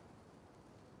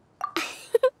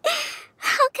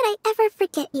 How could I ever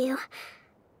forget you?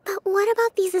 But what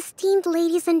about these esteemed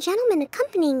ladies and gentlemen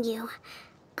accompanying you?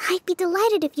 I'd be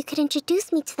delighted if you could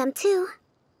introduce me to them too.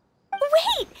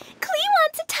 Wait! Klee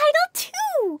wants a title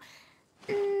too!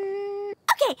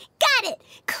 Okay, got it!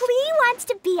 Klee wants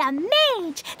to be a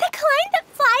mage! The kind that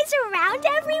flies around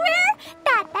everywhere!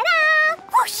 Da-da-da!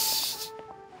 Whoosh!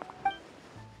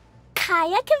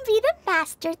 Kaya can be the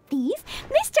Master Thief.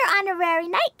 Mr. Honorary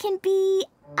Knight can be,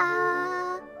 the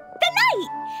Knight!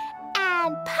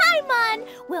 And Paimon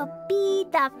will be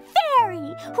the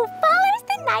fairy who follows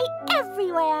the knight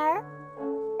everywhere.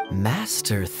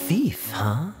 Master Thief,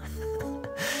 huh?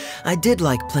 I did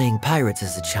like playing pirates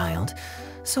as a child,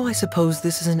 so I suppose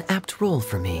this is an apt role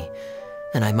for me.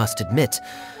 And I must admit,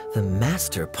 the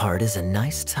master part is a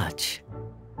nice touch.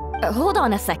 Hold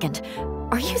on a second.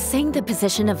 Are you saying the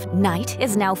position of knight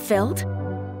is now filled?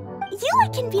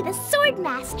 Yula can be the sword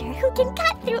master who can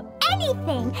cut through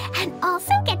anything and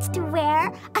also gets to wear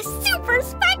a super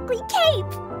sparkly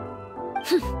cape.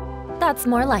 That's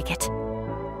more like it.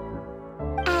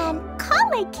 And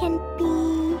Kale can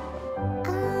be,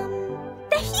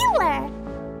 the healer.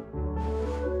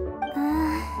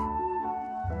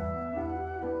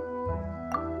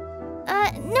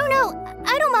 No,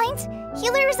 I don't mind.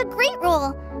 Healer is a great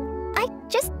role. I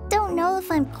just don't know if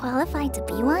I'm qualified to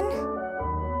be one.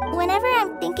 Whenever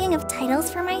I'm thinking of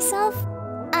titles for myself,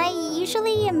 I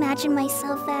usually imagine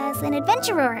myself as an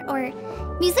adventurer or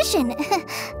musician.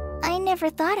 I never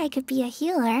thought I could be a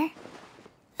healer.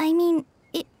 I mean,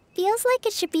 it feels like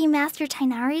it should be Master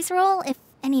Tighnari's role, if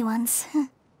anyone's.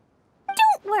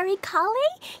 Don't worry, Kale.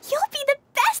 You'll be the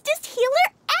bestest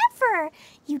healer ever.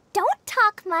 You don't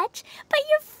talk much, but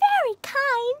you're very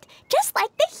kind, just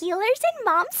like the healers in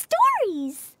Mom's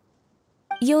stories.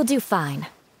 You'll do fine.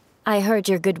 I heard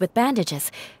you're good with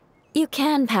bandages. You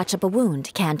can patch up a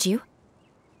wound, can't you?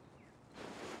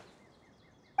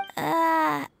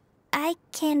 I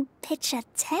can pitch a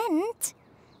tent.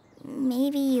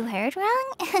 Maybe you heard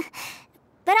wrong?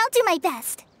 But I'll do my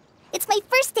best. It's my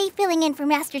first day filling in for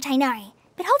Master Tighnari,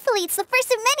 but hopefully it's the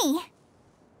first of many.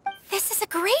 This is a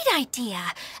great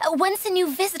idea. Once a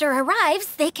new visitor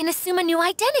arrives, they can assume a new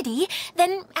identity,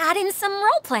 then add in some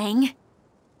role-playing.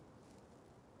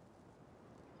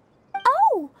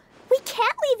 Oh, we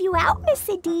can't leave you out, Miss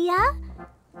Edea.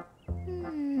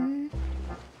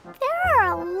 There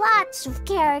are lots of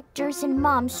characters in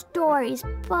Mom's stories,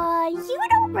 but you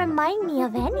don't remind me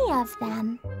of any of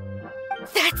them.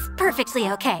 That's perfectly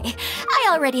okay. I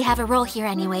already have a role here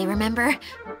anyway, remember?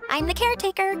 I'm the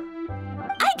caretaker.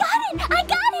 I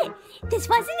got it! This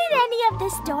wasn't in any of the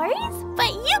stories,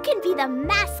 but you can be the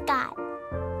mascot.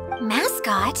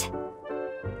 Mascot?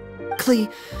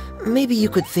 Klee, maybe you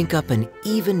could think up an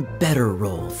even better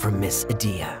role for Miss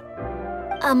Edea.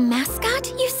 A mascot,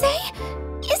 you say?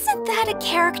 Isn't that a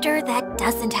character that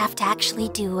doesn't have to actually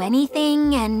do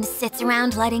anything and sits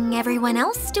around letting everyone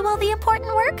else do all the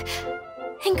important work?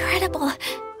 Incredible.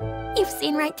 You've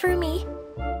seen right through me.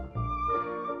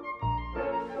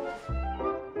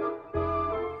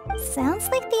 Sounds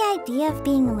like the idea of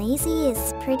being lazy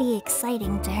is pretty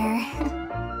exciting to her.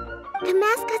 The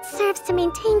mascot serves to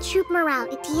maintain troop morale,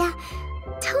 Edea.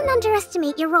 Don't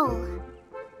underestimate your role.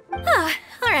 Ah,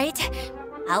 all right.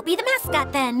 I'll be the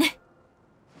mascot then.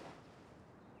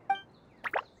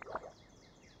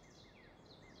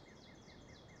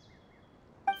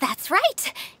 That's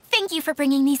right. Thank you for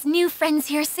bringing these new friends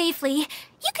here safely.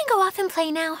 You can go off and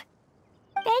play now.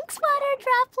 Thanks, Water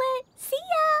Droplet. See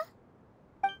ya!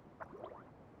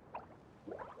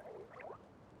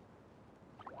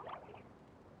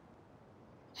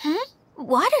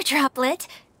 Water Droplet?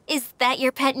 Is that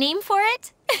your pet name for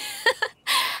it?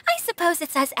 I suppose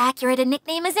it's as accurate a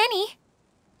nickname as any.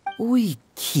 We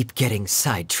keep getting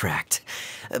sidetracked,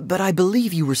 but I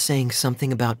believe you were saying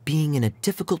something about being in a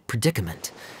difficult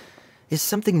predicament. Is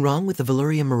something wrong with the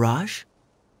Veluria Mirage?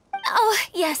 Oh,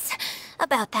 yes,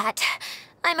 about that.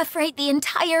 I'm afraid the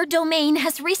entire domain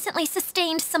has recently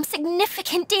sustained some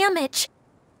significant damage.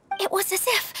 It was as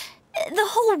if the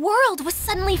whole world was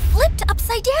suddenly flipped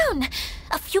upside down.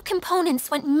 A few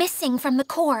components went missing from the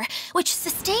core, which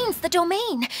sustains the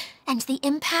domain, and the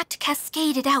impact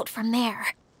cascaded out from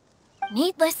there.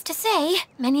 Needless to say,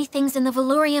 many things in the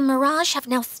Veluria Mirage have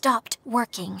now stopped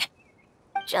working.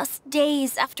 Just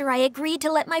days after I agreed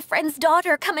to let my friend's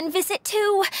daughter come and visit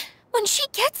too, when she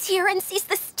gets here and sees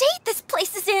the state this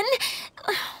place is in...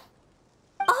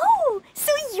 Oh,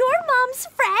 so you're Mom's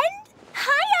friend?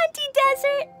 Hi, Auntie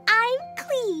Desert. I'm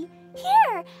Klee.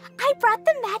 Here, I brought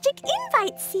the magic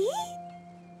invite, see?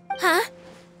 Huh?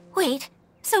 Wait,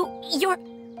 so you're...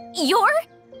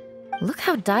 Look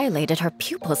how dilated her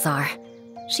pupils are.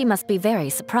 She must be very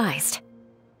surprised.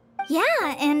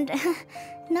 Yeah, and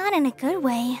not in a good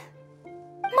way.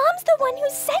 Mom's the one who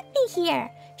sent me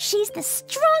here. She's the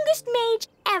strongest mage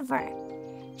ever.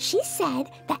 She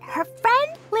said that her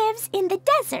friend lives in the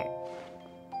desert.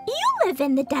 You live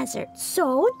in the desert,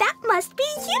 so that must be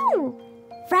you.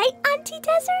 Right, Auntie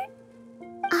Desert?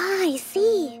 Ah, I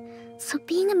see. So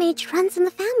being a mage runs in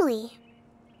the family.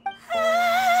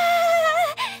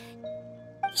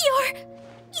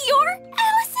 You're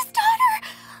Alice's daughter!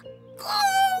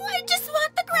 Oh, I just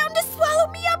want the ground to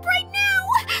swallow me up right now!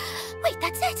 Wait,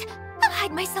 that's it! I'll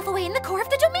hide myself away in the core of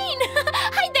the domain!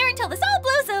 Hide there until this all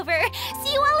blows over!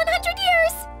 See you all in 100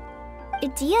 years!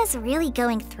 Idia's really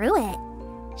going through it.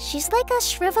 She's like a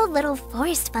shriveled little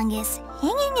forest fungus,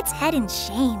 hanging its head in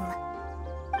shame.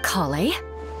 Collei?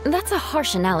 That's a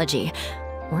harsh analogy.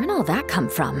 Where'd all that come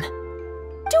from?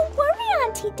 Don't worry,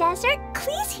 Auntie Desert.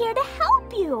 Klee's here to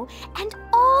help you. And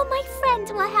all my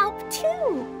friends will help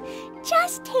too.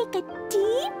 Just take a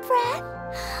deep breath,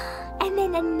 and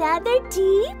then another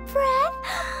deep breath,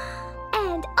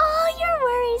 and all your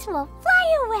worries will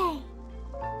fly away.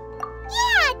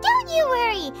 Yeah, don't you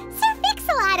worry. Sir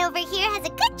Fix-a-Lot over here has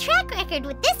a good track record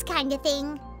with this kind of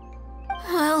thing.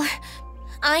 Well,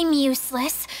 I'm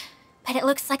useless, but it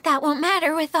looks like that won't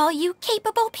matter with all you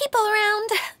capable people around.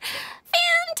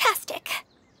 Fantastic.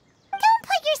 Don't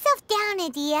put yourself down,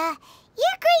 Idia.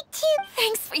 You're great too.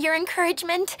 Thanks for your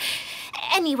encouragement.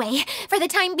 Anyway, for the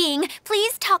time being,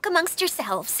 please talk amongst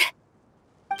yourselves.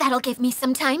 That'll give me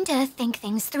some time to think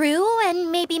things through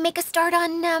and maybe make a start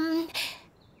on,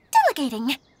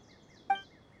 delegating.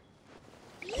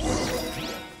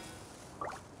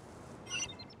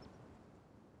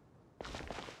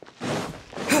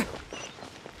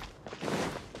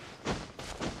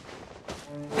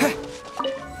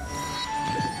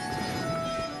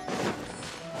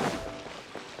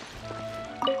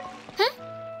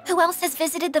 Who else has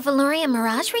visited the Veluria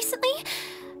Mirage recently?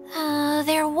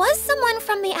 There was someone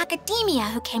from the Academia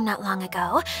who came not long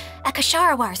ago. A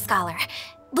Ksharawar scholar.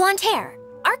 Blonde hair.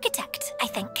 Architect, I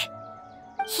think.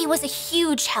 He was a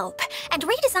huge help and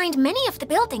redesigned many of the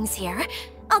buildings here.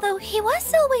 Although he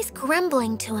was always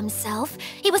grumbling to himself,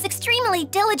 he was extremely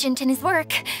diligent in his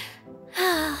work.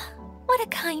 What a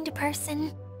kind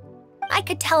person. I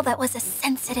could tell that was a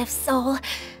sensitive soul.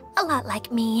 A lot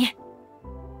like me.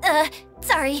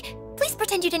 Sorry. Please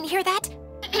pretend you didn't hear that.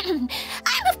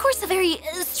 I'm, of course, a very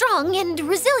strong and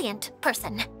resilient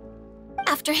person.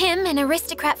 After him, an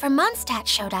aristocrat from Mondstadt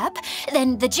showed up,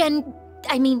 then Miss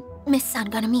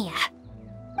Sangonomiya.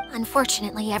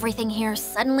 Unfortunately, everything here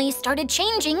suddenly started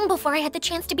changing before I had the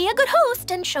chance to be a good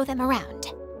host and show them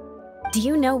around. Do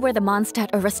you know where the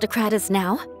Mondstadt aristocrat is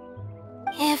now?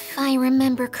 If I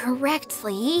remember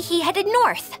correctly, he headed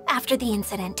north after the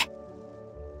incident.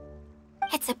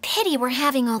 It's a pity we're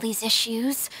having all these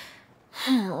issues.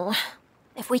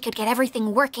 If we could get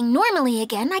everything working normally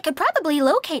again, I could probably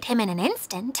locate him in an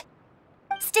instant.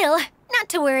 Still, not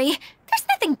to worry. There's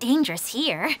nothing dangerous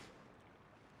here.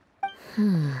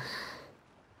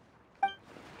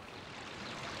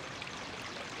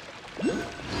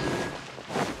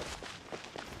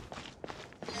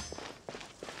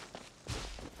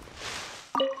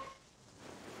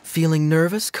 Feeling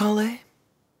nervous, Collei?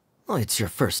 Well, it's your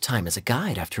first time as a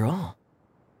guide, after all.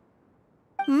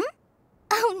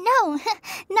 Oh no,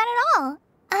 not at all.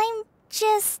 I'm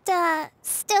just,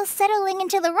 still settling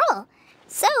into the role.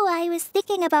 So I was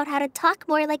thinking about how to talk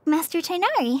more like Master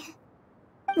Tighnari.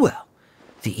 Well,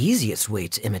 the easiest way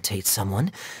to imitate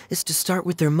someone is to start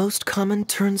with their most common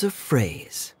turns of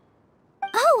phrase.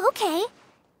 Oh, okay.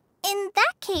 In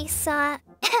that case,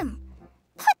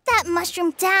 put that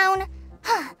mushroom down.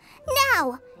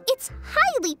 Now, it's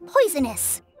highly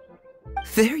poisonous.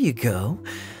 There you go.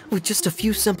 With just a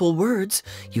few simple words,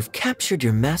 you've captured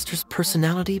your master's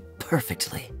personality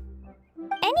perfectly.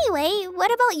 Anyway,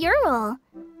 what about your role?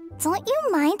 Don't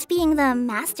you mind being the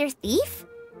master thief?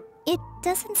 It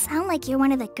doesn't sound like you're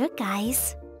one of the good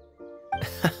guys.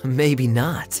 Maybe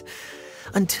not.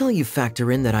 Until you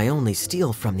factor in that I only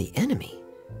steal from the enemy.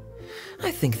 I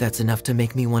think that's enough to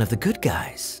make me one of the good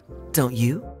guys, don't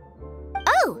you?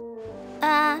 Oh!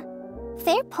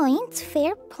 Fair point,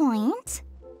 fair point.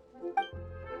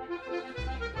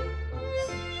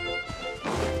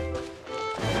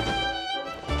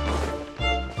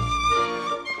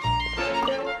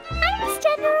 Hi, Miss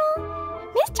General.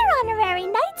 Mr. Honorary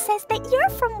Knight says that you're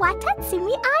from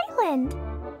Watatsumi Island.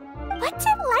 What's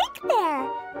it like there?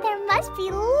 There must be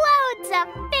loads of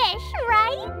fish,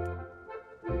 right?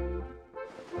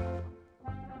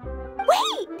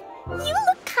 Wait! You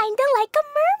look kinda like a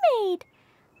mermaid.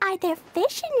 Are there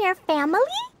fish in your family?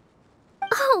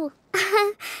 Oh,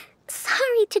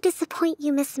 sorry to disappoint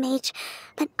you, Miss Mage,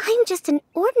 but I'm just an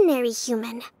ordinary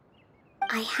human.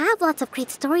 I have lots of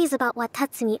great stories about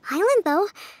Watatsumi Island, though.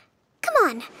 Come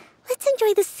on, let's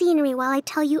enjoy the scenery while I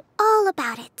tell you all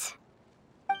about it.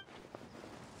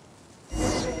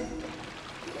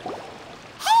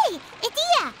 Hey,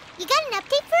 Edea! You got an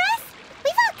update for us?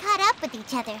 We've all caught up with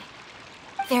each other.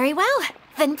 Very well.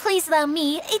 Then please allow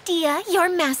me, Edea, your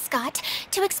mascot,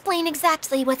 to explain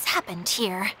exactly what's happened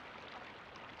here.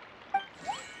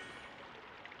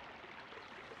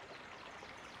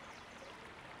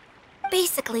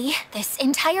 Basically, this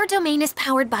entire domain is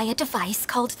powered by a device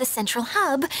called the Central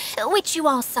Hub, which you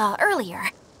all saw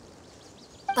earlier.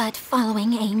 But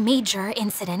following a major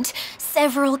incident,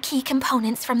 several key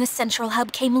components from the Central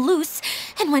Hub came loose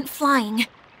and went flying.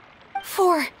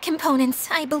 4 components,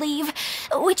 I believe,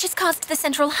 which has caused the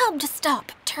Central Hub to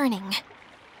stop turning.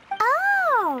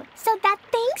 Oh, so that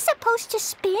thing's supposed to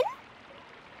spin?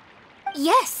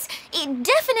 Yes, it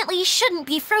definitely shouldn't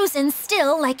be frozen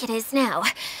still like it is now.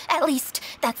 At least,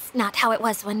 that's not how it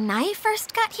was when I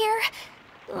first got here.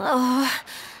 Oh,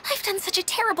 I've done such a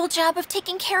terrible job of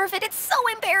taking care of it, it's so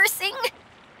embarrassing.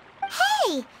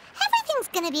 Hey, everything's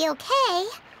gonna be okay.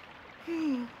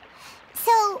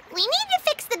 So, we need to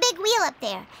fix the big wheel up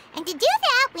there. And to do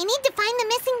that, we need to find the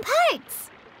missing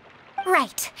parts.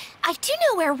 Right. I do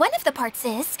know where one of the parts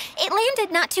is. It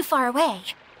landed not too far away.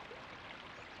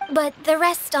 But the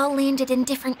rest all landed in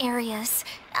different areas.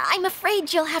 I'm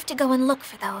afraid you'll have to go and look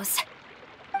for those.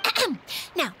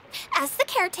 Now, as the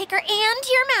caretaker and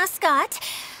your mascot,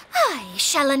 I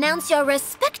shall announce your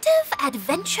respective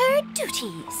adventure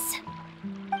duties.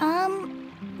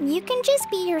 You can just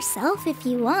be yourself if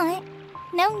you want.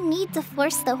 No need to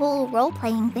force the whole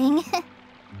role-playing thing.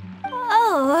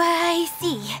 Oh, I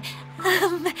see.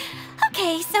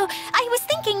 Okay, so I was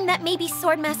thinking that maybe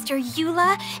Swordmaster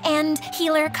Eula and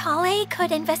Healer Kale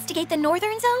could investigate the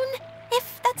Northern Zone,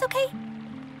 if that's okay?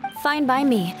 Fine by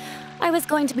me. I was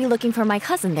going to be looking for my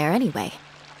cousin there anyway.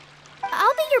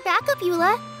 I'll be your backup,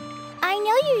 Eula. I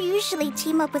know you usually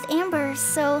team up with Amber,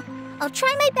 so I'll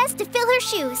try my best to fill her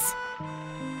shoes.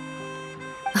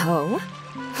 Oh?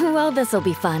 Well, this'll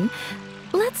be fun.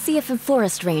 Let's see if a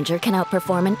forest ranger can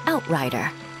outperform an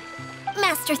outrider.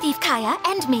 Master Thief Kaya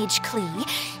and Mage Klee,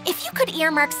 if you could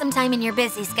earmark some time in your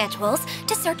busy schedules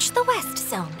to search the West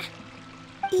Zone.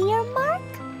 Earmark?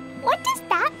 What does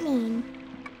that mean?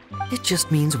 It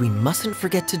just means we mustn't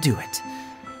forget to do it.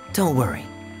 Don't worry,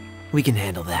 we can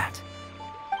handle that.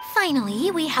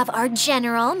 Finally, we have our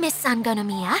General, Miss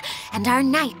Sangonomiya, and our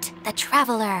Knight, the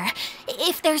Traveler.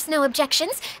 If there's no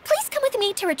objections, please come with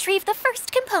me to retrieve the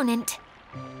first component.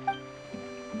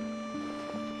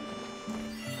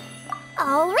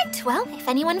 All right, well, if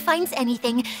anyone finds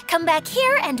anything, come back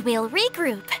here and we'll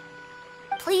regroup.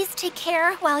 Please take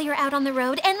care while you're out on the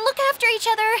road and look after each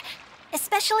other,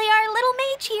 especially our little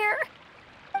mage here.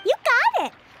 You got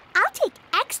it. I'll take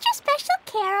extra special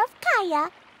care of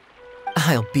Kaya.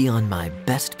 I'll be on my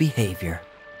best behavior.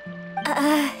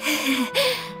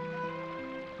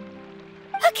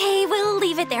 Okay, we'll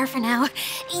leave it there for now.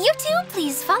 You two,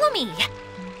 please follow me.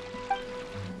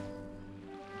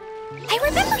 I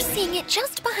remember seeing it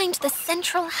just behind the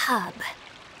Central Hub.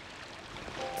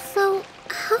 So,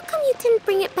 how come you didn't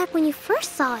bring it back when you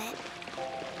first saw it?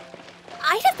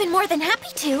 I'd have been more than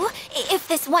happy to, if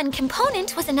this one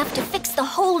component was enough to fix the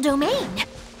whole domain.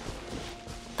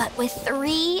 But with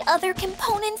 3 other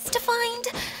components to find,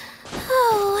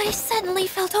 oh, I suddenly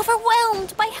felt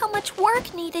overwhelmed by how much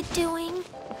work needed doing.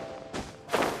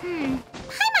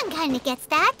 Paimon kinda gets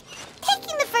that.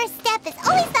 Taking the first step is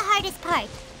always the hardest part.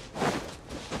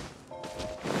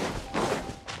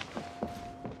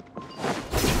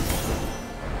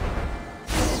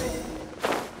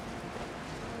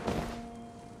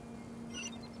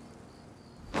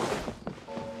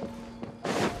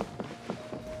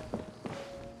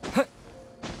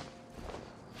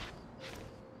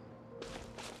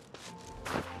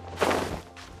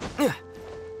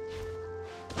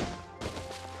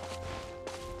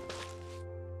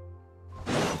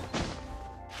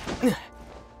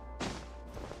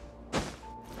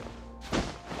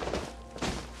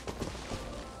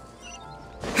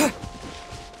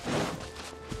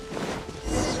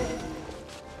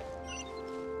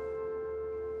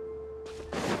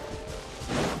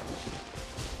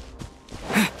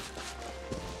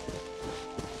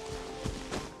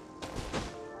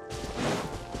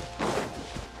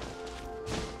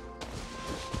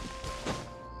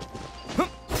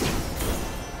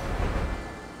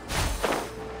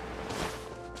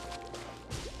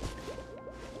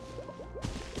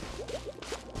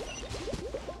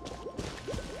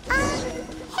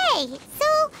 Hey,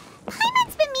 so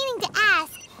Paimon's been meaning to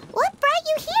ask, what brought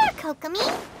you here,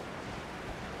 Kokomi?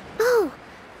 Oh,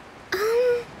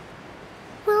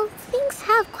 well, things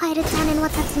have quieted down in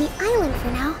Watatsumi Island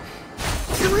for now.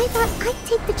 So I thought I'd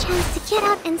take the chance to get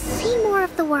out and see more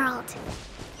of the world.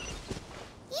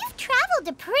 You've traveled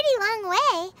a pretty long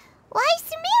way. Why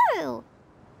Sumeru?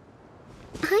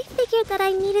 I figured that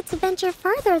I needed to venture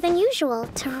further than usual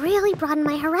to really broaden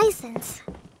my horizons.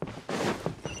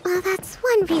 Well, that's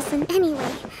one reason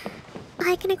anyway.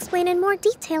 I can explain in more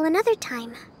detail another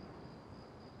time.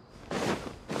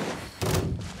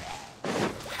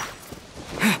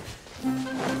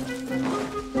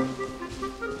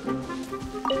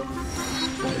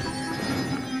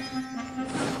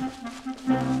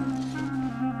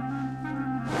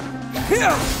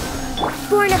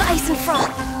 Born of ice and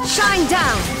froth, shine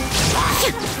down!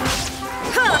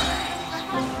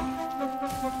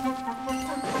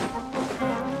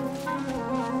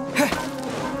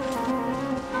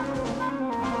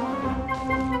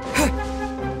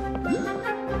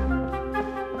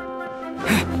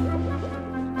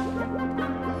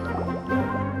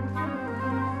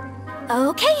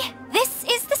 Okay, this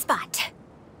is the spot.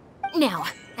 Now,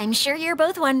 I'm sure you're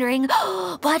both wondering,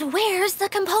 but where's the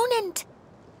component?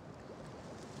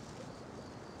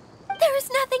 There's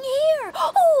nothing here!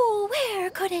 Oh, where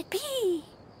could it be?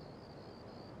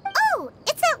 Oh,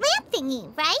 it's that lamp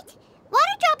thingy, right?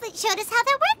 Water Droplet showed us how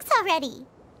that works already.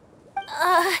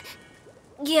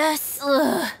 Yes,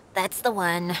 that's the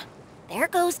one. There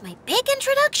goes my big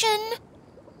introduction.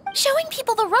 Showing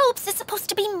people the ropes is supposed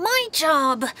to be my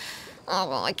job.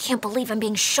 Oh, I can't believe I'm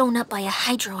being shown up by a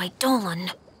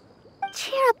Hydro-Eidolon.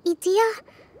 Cheer up, Edea.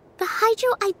 The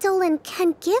Hydro-Eidolon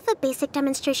can give a basic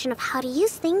demonstration of how to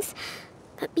use things,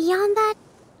 but beyond that,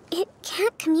 it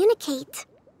can't communicate.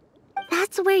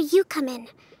 That's where you come in.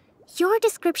 Your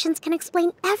descriptions can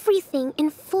explain everything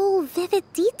in full, vivid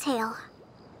detail.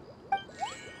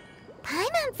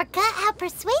 Paimon forgot how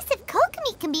persuasive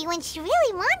Kokomi can be when she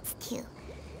really wants to.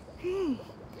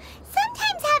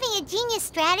 Sometimes having a genius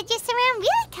strategist around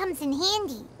really comes in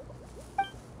handy.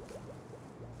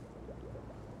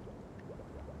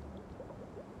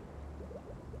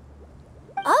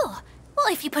 Oh, well,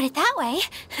 if you put it that way.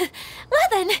 Well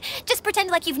then, just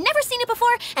pretend like you've never seen it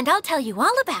before, and I'll tell you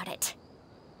all about it.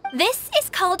 This is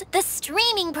called the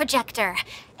streaming projector.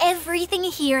 Everything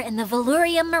here in the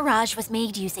Velurium Mirage was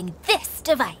made using this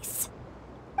device.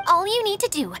 All you need to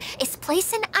do is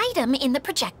place an item in the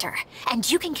projector, and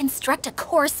you can construct a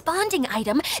corresponding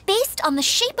item based on the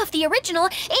shape of the original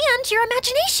and your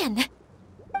imagination.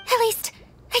 At least,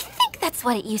 I think that's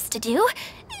what it used to do.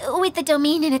 With the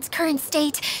domain in its current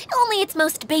state, only its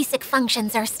most basic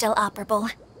functions are still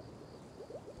operable.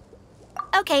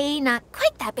 Okay, not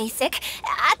quite that basic.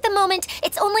 At the moment,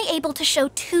 it's only able to show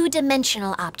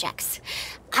two-dimensional objects.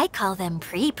 I call them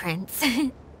preprints.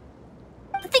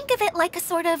 Think of it like a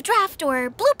sort of draft or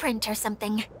blueprint or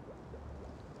something.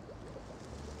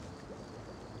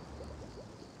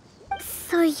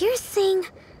 So you're saying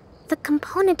the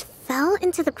component fell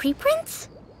into the preprints?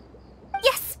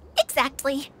 Yes,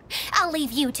 exactly. I'll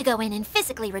leave you to go in and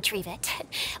physically retrieve it.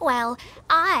 Well,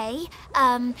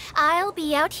 I'll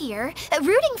be out here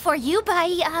rooting for you by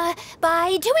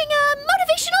doing a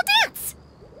motivational dance.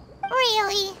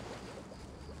 Really?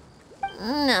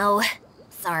 No,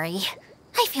 sorry.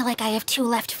 I feel like I have two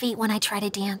left feet when I try to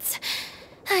dance.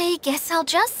 I guess I'll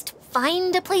just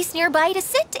find a place nearby to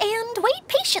sit and wait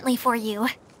patiently for you.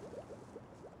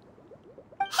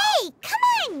 Hey, come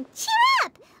on! Cheer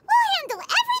up! We'll handle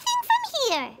everything from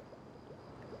here!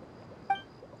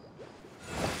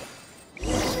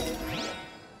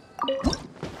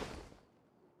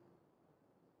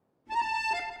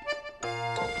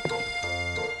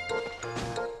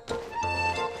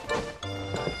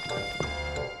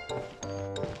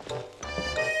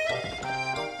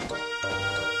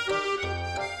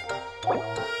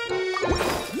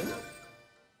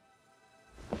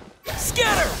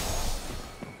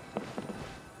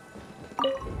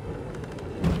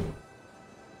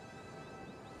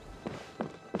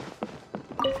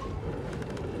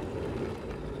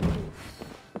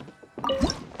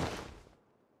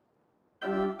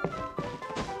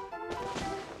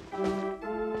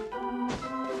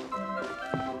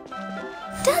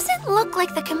 look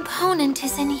like the component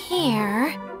is in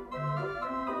here.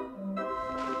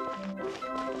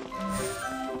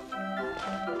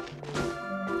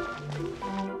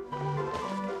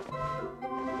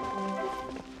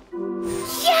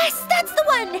 Yes, that's the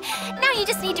one! Now you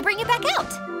just need to bring it back out.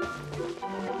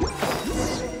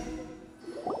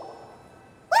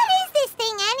 What is this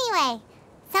thing anyway?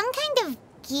 Some kind of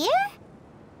gear?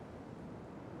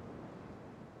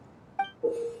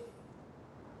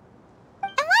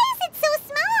 And why is it so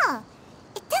small?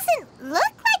 It doesn't look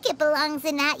like it belongs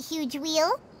in that huge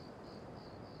wheel.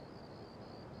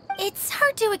 It's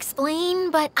hard to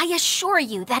explain, but I assure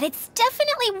you that it's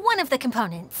definitely one of the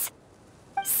components.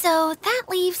 So that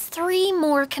leaves 3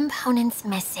 more components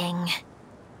missing.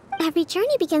 Every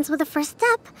journey begins with a first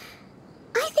step.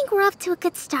 I think we're off to a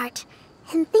good start,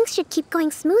 and things should keep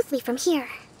going smoothly from here.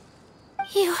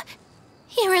 You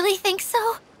really think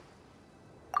so?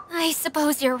 I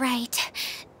suppose you're right.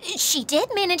 She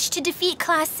did manage to defeat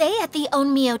Class A at the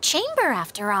Onmyo Chamber,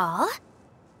 after all.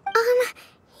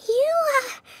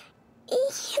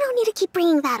 You don't need to keep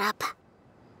bringing that up.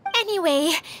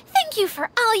 Anyway, thank you for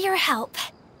all your help.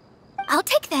 I'll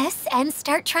take this and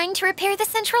start trying to repair the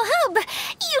central hub.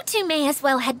 You two may as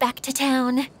well head back to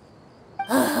town.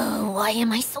 Oh, why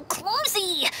am I so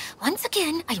clumsy? Once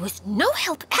again, I was no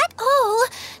help at all.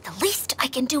 The least I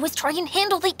can do is try and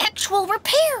handle the actual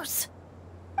repairs.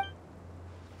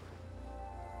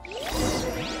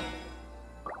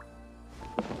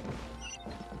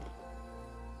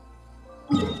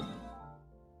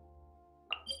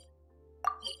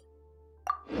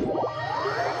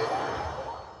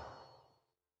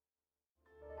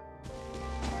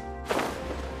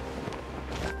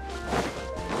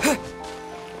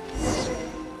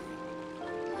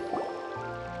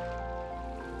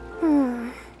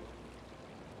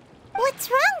 What's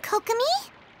wrong, Kokomi?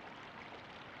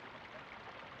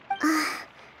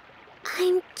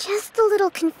 I'm just a little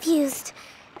confused.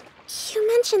 You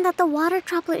mentioned that the water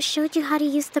droplet showed you how to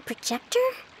use the projector?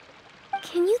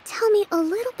 Can you tell me a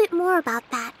little bit more about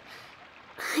that?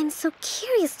 I'm so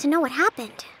curious to know what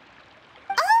happened.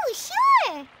 Oh,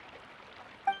 sure!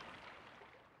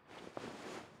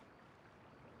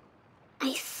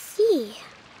 I see.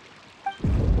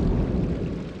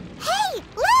 Hey,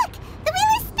 look! The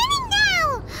wheel is spinning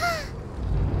now!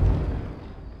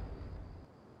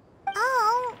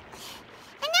 Oh,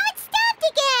 and now it's stopped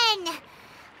again!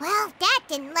 Well, that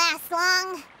didn't last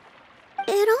long.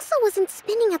 It also wasn't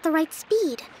spinning at the right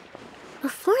speed.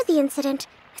 Before the incident,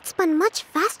 it spun much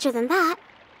faster than that.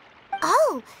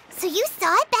 Oh, so you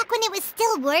saw it back when it was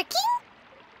still working?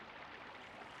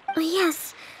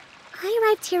 Yes, I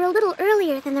arrived here a little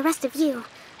earlier than the rest of you.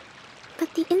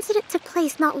 But the incident took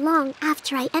place not long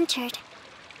after I entered.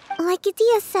 Like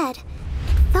Edea said, it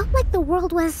felt like the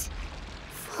world was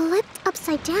flipped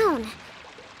upside down.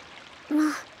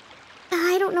 Well,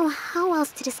 I don't know how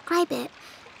else to describe it.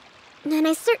 And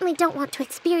I certainly don't want to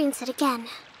experience it again.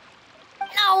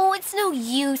 No, it's no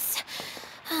use.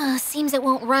 Seems it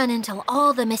won't run until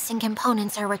all the missing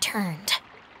components are returned.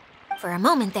 For a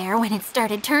moment there, when it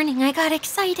started turning, I got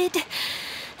excited.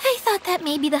 I thought that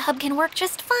maybe the hub can work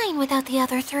just fine without the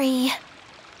other 3.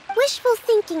 Wishful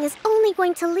thinking is only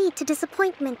going to lead to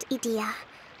disappointment, Edea.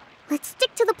 Let's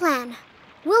stick to the plan.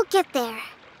 We'll get there.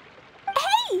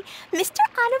 Hey, Mr.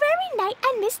 Honorary Knight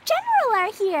and Miss General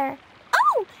are here.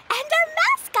 Oh, and our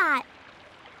mascot.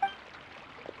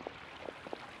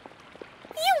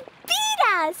 You beat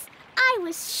us! I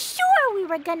was sure we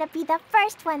were gonna be the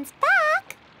first ones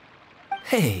back.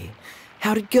 Hey,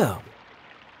 how'd it go?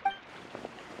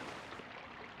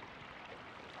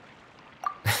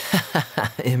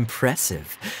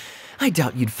 Impressive. I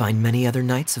doubt you'd find many other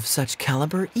knights of such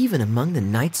caliber even among the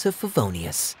Knights of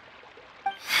Favonius.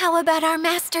 How about our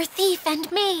Master Thief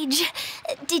and Mage?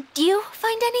 Did you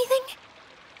find anything?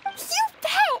 You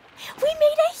bet! We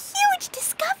made a huge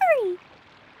discovery.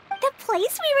 The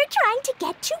place we were trying to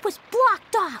get to was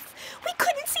blocked off. We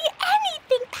couldn't see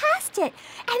anything past it,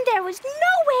 and there was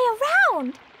no way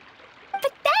around.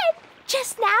 But then,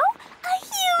 just now, a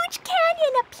huge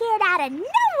canyon appeared out of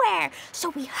nowhere, so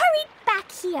we hurried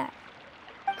back here.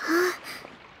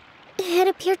 It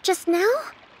appeared just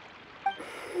now?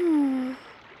 Come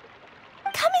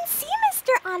and see,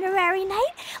 Mr. Honorary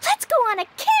Knight. Let's go on a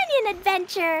canyon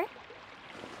adventure.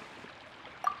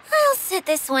 I'll sit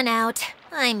this one out.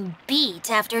 I'm beat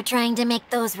after trying to make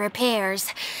those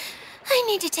repairs. I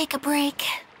need to take a break.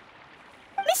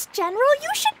 Miss General, you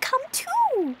should come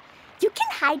too. You can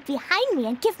hide behind me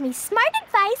and give me smart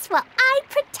advice while I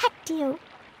protect you.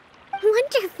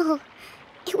 Wonderful.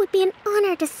 It would be an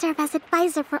honor to serve as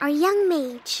advisor for our young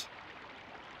mage.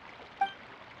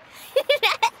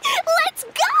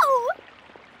 Let's go!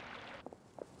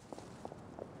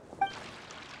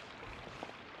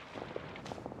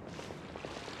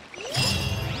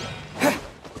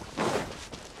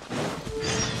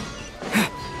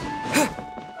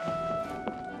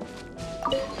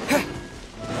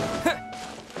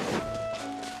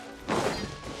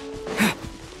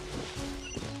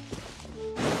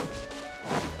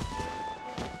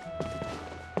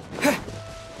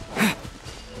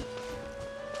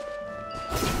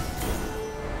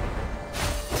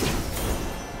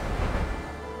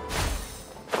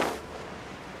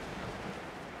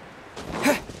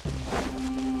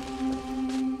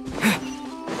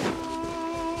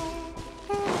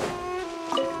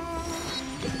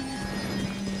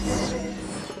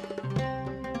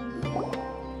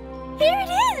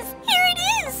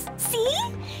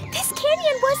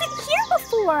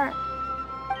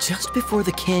 Just before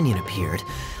the canyon appeared,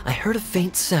 I heard a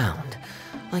faint sound,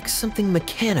 like something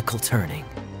mechanical turning.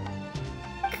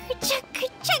 Ka-chuck,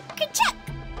 ka-chuck, ka-chuck.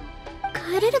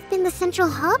 Could it have been the central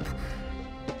hub?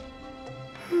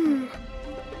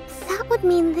 That would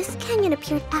mean this canyon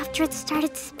appeared after it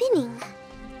started spinning.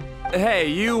 Hey,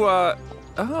 you,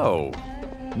 oh.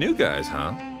 New guys,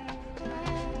 huh?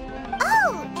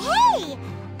 Oh, hey!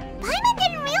 Paimon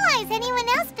didn't realize anyone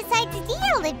else besides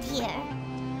Dia lived here.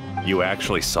 You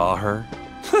actually saw her?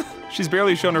 She's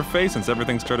barely shown her face since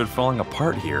everything started falling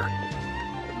apart here.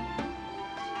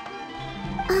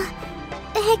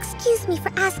 Excuse me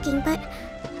for asking, but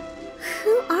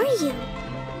who are you?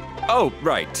 Oh,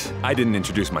 right. I didn't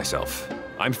introduce myself.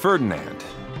 I'm Ferdinand.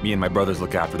 Me and my brothers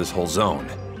look after this whole zone.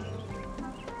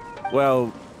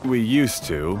 Well, we used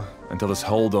to, until this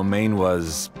whole domain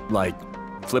was, like,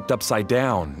 flipped upside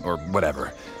down, or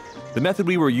whatever. The method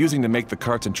we were using to make the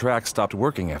carts and tracks stopped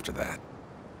working after that.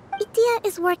 Idia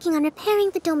is working on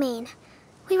repairing the domain.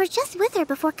 We were just with her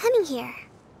before coming here.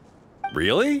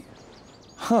 Really?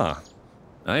 Huh.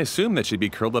 I assume that she'd be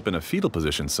curled up in a fetal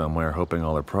position somewhere, hoping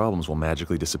all her problems will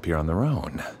magically disappear on their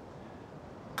own.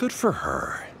 Good for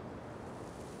her.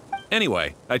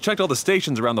 Anyway, I checked all the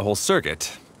stations around the whole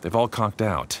circuit. They've all conked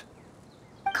out.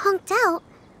 Conked out?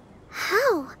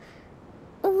 How?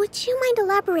 Would you mind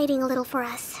elaborating a little for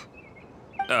us?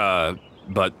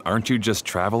 But aren't you just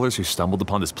travelers who stumbled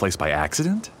upon this place by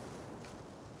accident?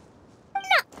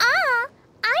 Nuh-uh!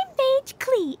 I'm Mage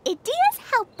Klee, Idia's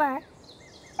helper.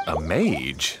 A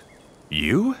mage?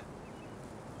 You?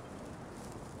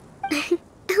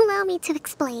 Allow me to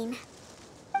explain.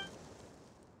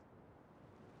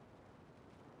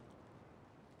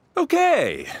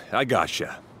 Okay, I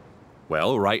gotcha.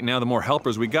 Well, right now the more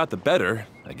helpers we got, the better,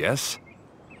 I guess.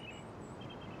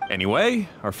 Anyway,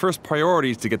 our first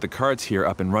priority is to get the carts here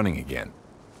up and running again.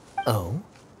 Oh?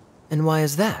 And why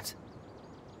is that?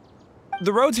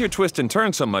 The roads here twist and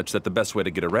turn so much that the best way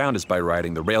to get around is by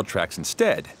riding the rail tracks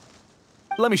instead.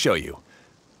 Let me show you.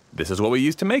 This is what we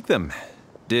used to make them.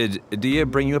 Did Dia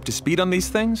bring you up to speed on these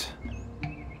things?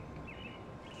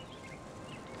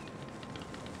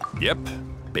 Yep.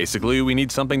 Basically, we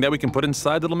need something that we can put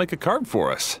inside that'll make a cart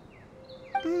for us.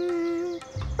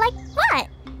 Like what?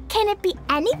 Can it be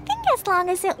anything as long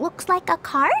as it looks like a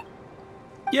cart?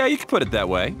 Yeah, you could put it that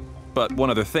way. But one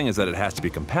other thing is that it has to be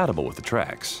compatible with the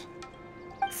tracks.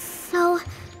 So,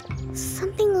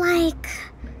 something like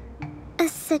a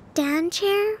sedan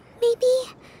chair,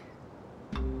 maybe?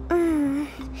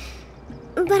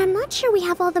 But I'm not sure we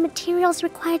have all the materials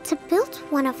required to build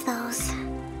one of those.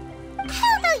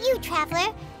 How about you,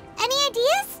 Traveler? Any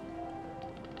ideas?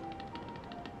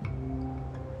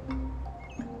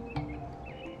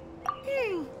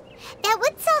 That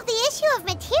would solve the issue of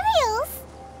materials.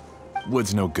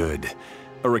 Wood's no good.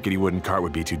 A rickety wooden cart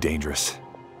would be too dangerous.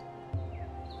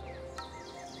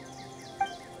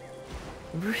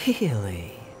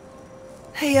 Really?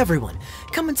 Hey everyone,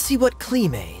 come and see what Klee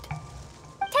made.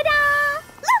 Ta-da!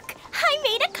 Look! I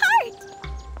made a cart!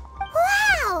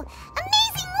 Wow!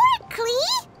 Amazing work,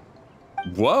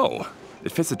 Klee! Whoa!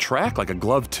 It fits the track like a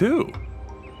glove, too.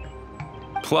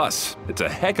 Plus, it's a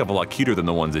heck of a lot cuter than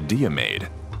the ones that Dia made.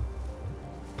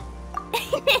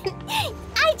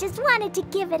 I just wanted to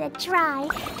give it a try,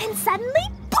 and suddenly,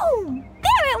 boom!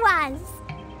 There it was!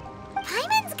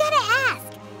 Paimon's gotta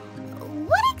ask,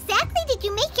 what exactly did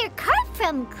you make your cart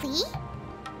from, Klee?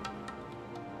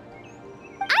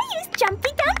 I used Jumpy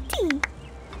Dumpty.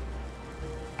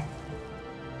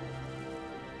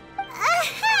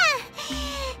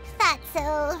 Thought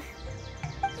so.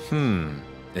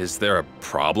 Is there a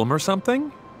problem or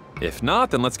something? If not,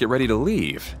 then let's get ready to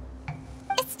leave.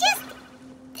 It's just...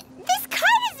 this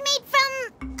cart is made from,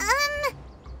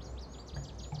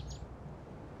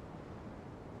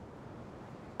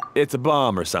 It's a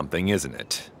bomb or something, isn't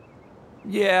it?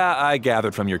 Yeah, I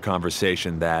gathered from your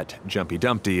conversation that Jumpy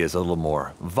Dumpty is a little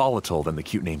more volatile than the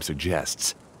cute name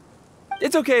suggests.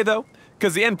 It's okay, though,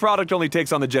 because the end product only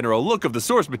takes on the general look of the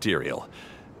source material.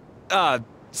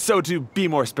 So to be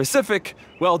more specific,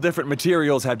 while different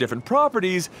materials have different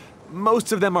properties,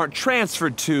 most of them aren't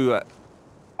transferred to,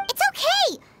 It's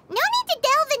okay! No need to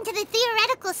delve into the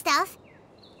theoretical stuff.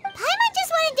 Paimon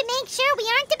just wanted to make sure we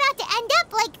aren't about to end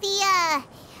up like the,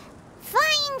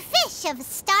 flying fish of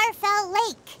Starfell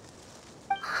Lake.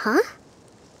 Huh?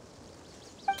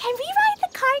 Can we ride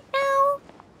the cart now?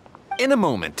 In a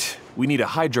moment. We need a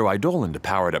Hydro-Eidolon to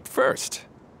power it up first.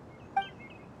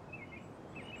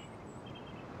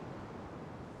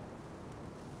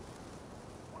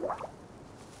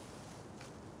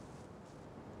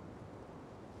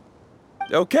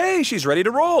 Okay, she's ready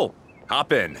to roll.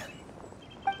 Hop in.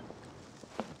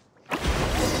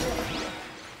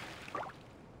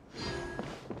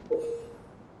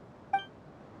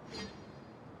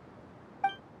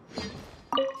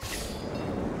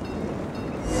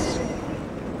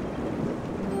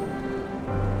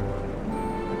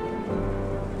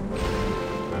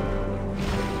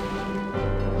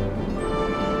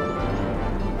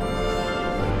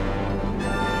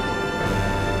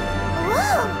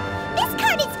 Whoa! This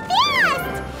cart is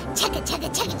fast! Chugga chugga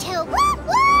chugga chugga woo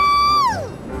woo!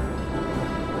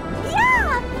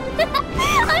 Yeah!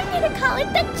 I'm gonna call it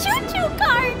the choo-choo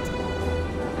cart!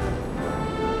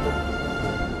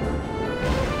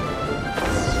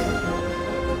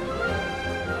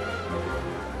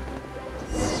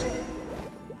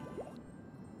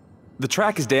 The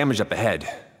track is damaged up ahead.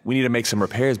 We need to make some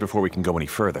repairs before we can go any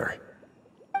further.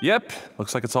 Yep,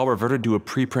 looks like it's all reverted to a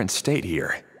preprint state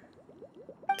here.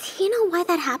 Do you know why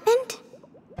that happened?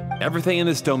 Everything in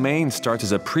this domain starts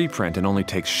as a preprint and only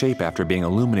takes shape after being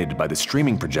illuminated by the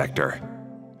streaming projector.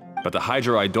 But the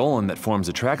Hydro-Eidolon that forms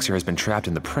the tracks here has been trapped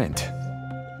in the print.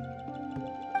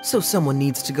 So someone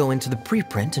needs to go into the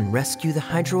preprint and rescue the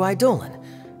Hydro-Eidolon,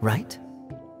 right?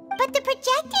 But the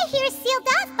projector here is sealed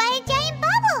off by a giant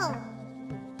bubble!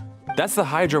 That's the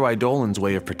Hydro-Eidolon's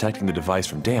way of protecting the device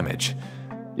from damage.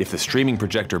 If the streaming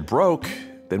projector broke,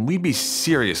 then we'd be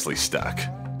seriously stuck.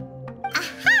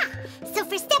 Aha! So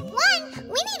for step 1, we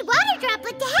need Water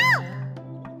Droplet to help!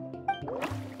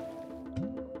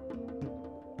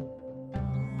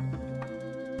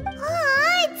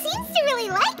 Aw, it seems to really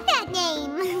like that name!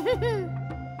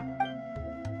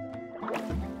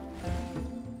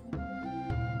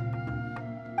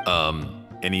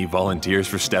 Any volunteers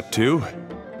for step 2? Leave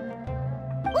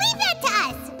that to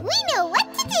us! We know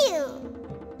what to do!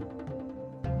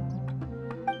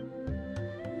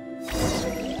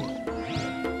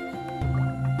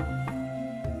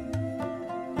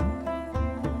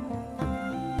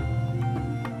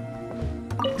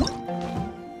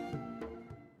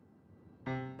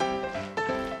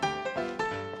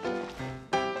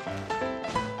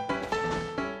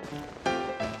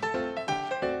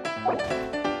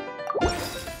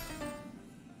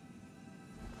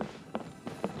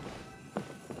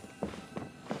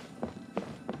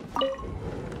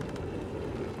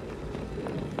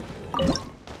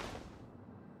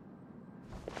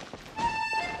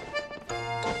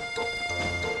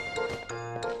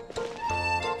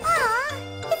 Aw,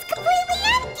 it's completely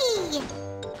empty!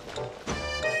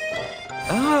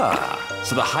 Ah,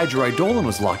 so the Hydro-Eidolon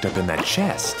was locked up in that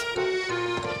chest. Yay!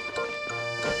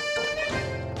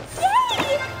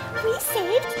 We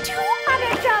saved 2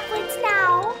 water droplets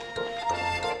now!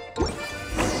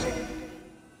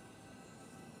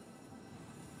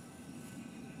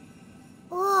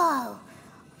 Whoa!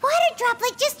 Water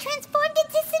Droplet just transformed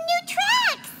into some new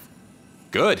tracks!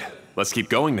 Good. Let's keep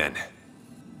going then.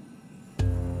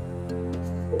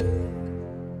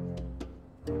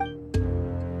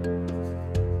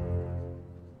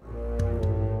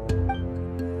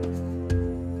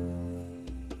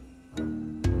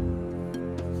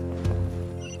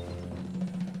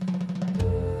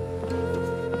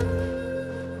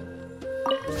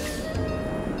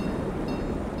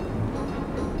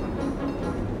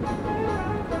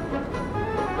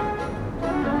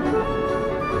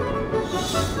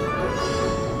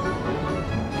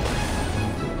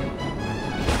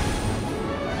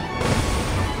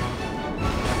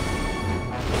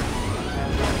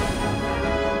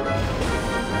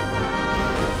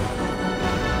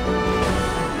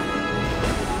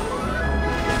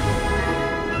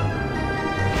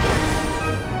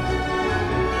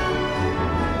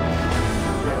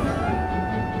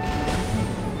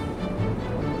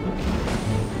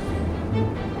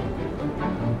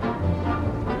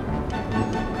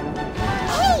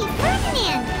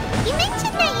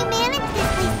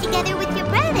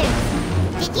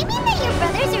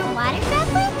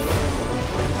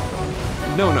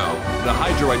 No, the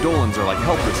Hydroidolans are like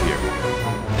helpers here.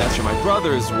 As for my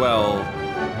brothers, well...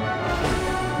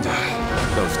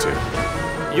 those two.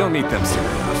 You'll meet them soon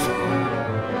enough.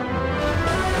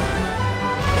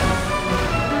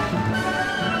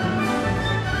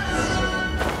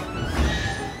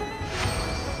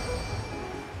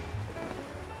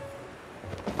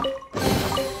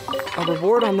 A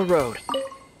reward on the road.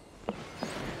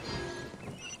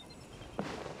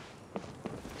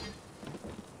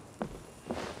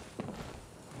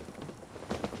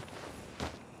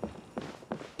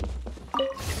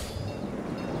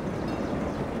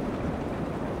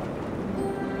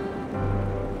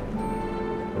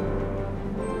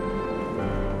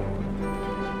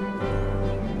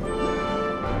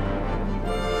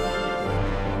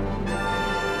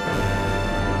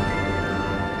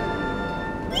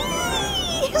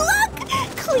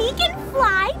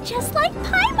 Just like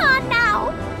Paimon now!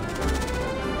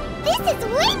 This is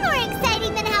way more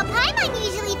exciting than how Paimon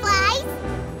usually flies!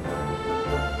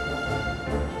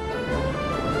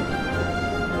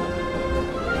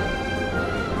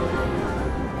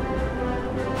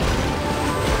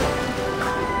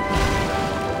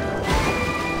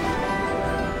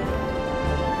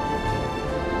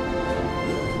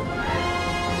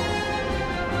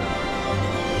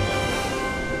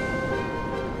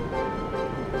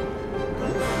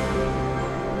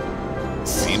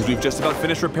 We've just about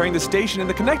finished repairing the station and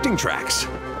the connecting tracks.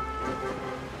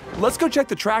 Let's go check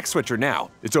the track switcher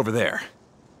now. It's over there.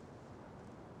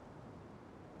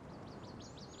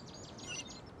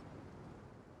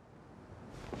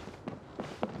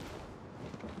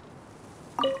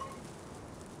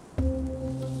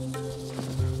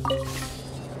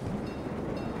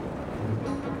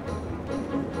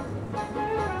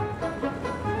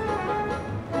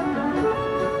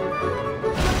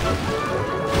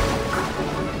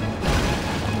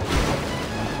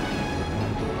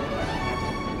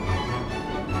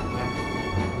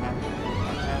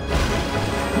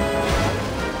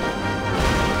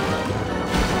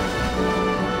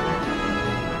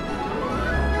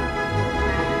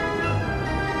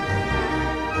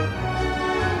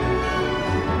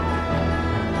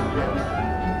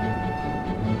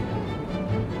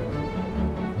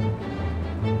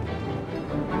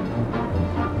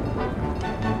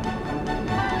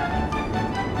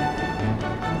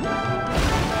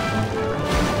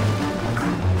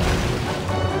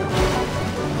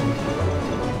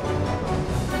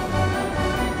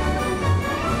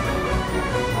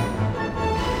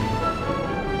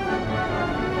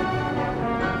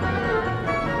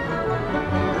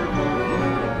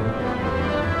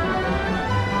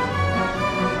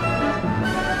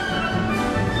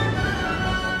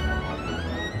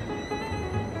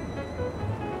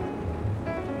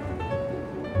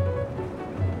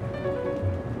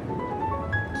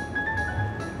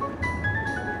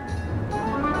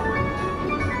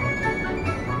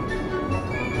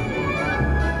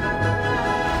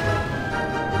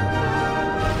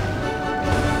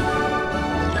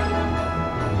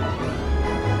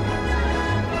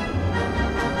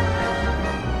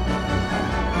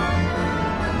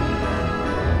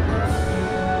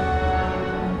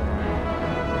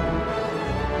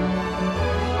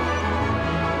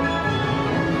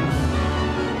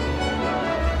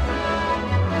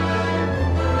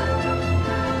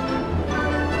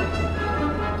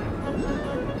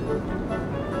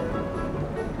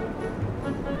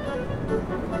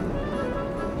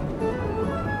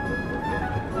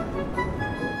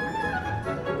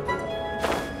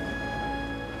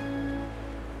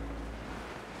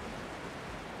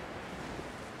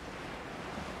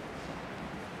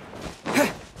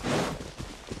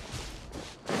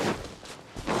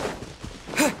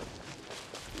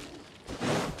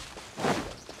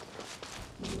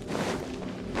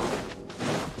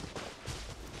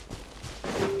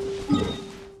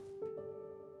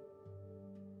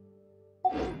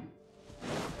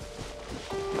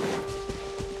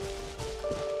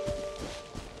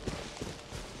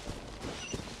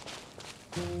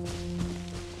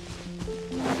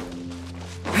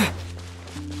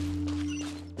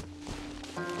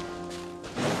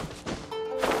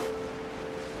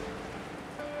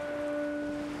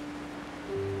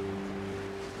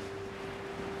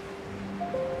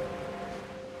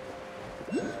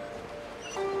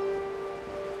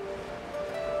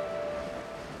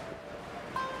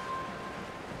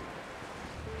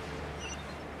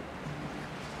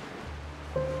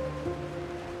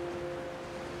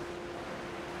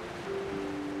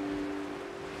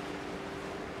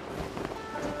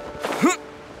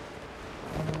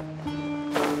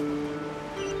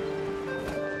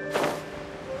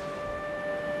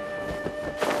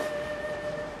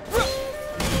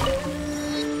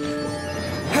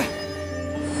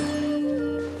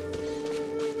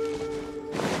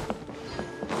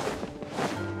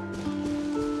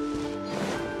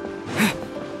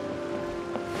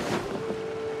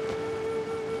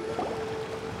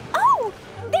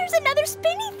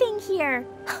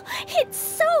 It's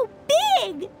so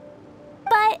big!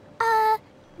 But,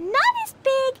 not as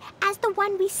big as the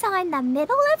one we saw in the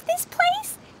middle of this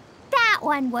place. That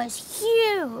one was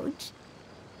huge.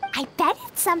 I bet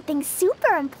it's something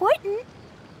super important.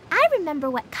 I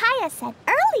remember what Kaya said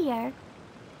earlier.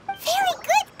 Very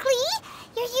good, Klee!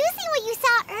 You're using what you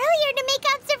saw earlier to make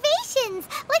observations,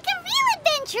 like a real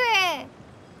adventurer!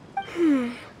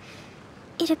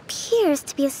 It appears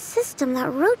to be a system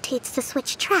that rotates to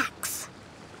switch tracks.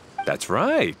 That's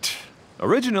right.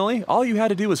 Originally, all you had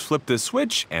to do was flip this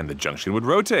switch and the junction would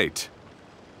rotate.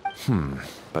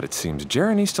 But it seems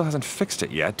Jeremy still hasn't fixed it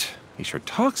yet. He sure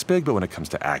talks big, but when it comes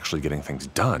to actually getting things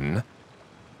done...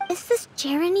 Is this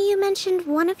Jeremy you mentioned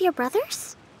one of your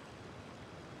brothers?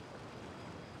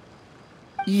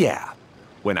 Yeah.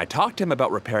 When I talked to him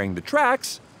about repairing the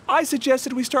tracks, I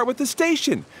suggested we start with the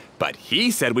station, but he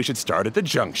said we should start at the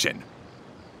junction.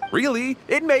 Really,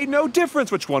 it made no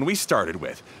difference which one we started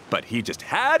with, but he just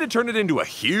had to turn it into a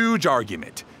huge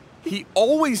argument. He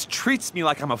always treats me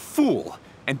like I'm a fool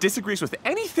and disagrees with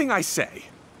anything I say.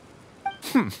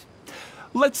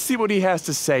 Let's see what he has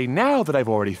to say now that I've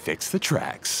already fixed the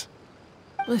tracks.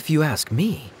 If you ask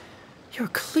me, you're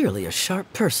clearly a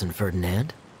sharp person,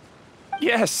 Ferdinand.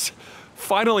 Yes,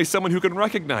 finally someone who can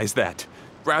recognize that,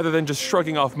 rather than just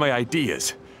shrugging off my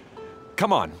ideas.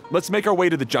 Come on, let's make our way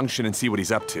to the junction and see what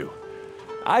he's up to.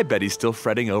 I bet he's still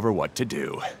fretting over what to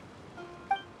do.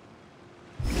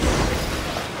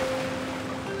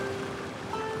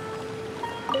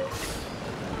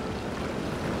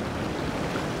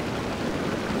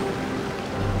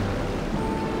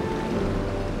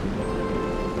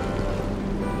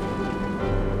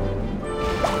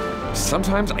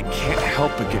 Sometimes I can't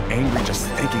help but get angry just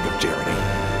thinking of Jeremy.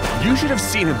 You should have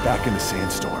seen him back in the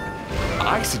sandstorm.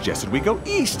 I suggested we go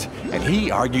east, and he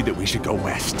argued that we should go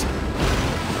west.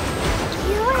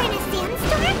 You were in a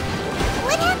sandstorm?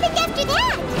 What happened after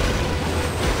that?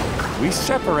 We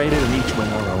separated and each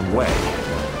went our own way.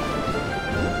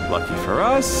 Lucky for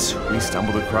us, we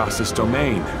stumbled across this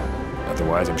domain.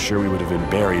 Otherwise, I'm sure we would have been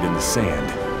buried in the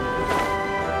sand.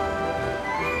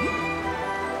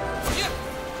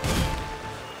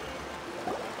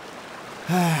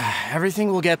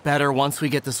 Everything will get better once we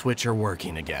get the switcher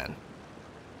working again.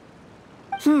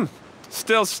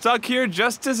 Still stuck here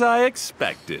just as I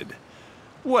expected.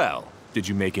 Well, did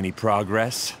you make any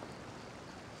progress?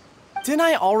 Didn't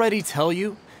I already tell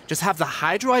you? Just have the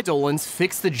hydroidolins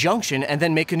fix the junction and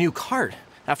then make a new cart.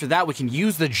 After that, we can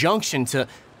use the junction to...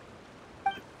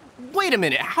 Wait a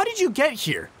minute, how did you get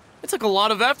here? It took a lot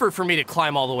of effort for me to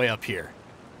climb all the way up here.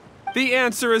 The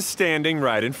answer is standing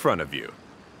right in front of you.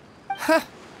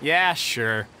 Yeah,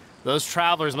 sure. Those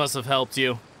travelers must have helped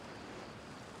you.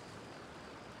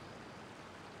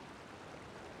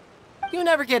 You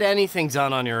never get anything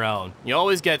done on your own. You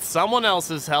always get someone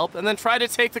else's help and then try to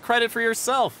take the credit for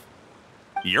yourself.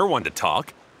 You're one to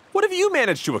talk. What have you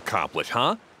managed to accomplish,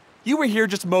 huh? You were here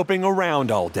just moping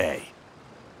around all day.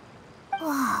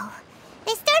 Whoa.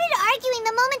 They started arguing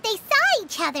the moment they saw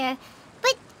each other.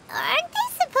 But aren't they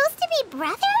supposed to be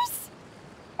brothers?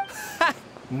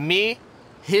 Me?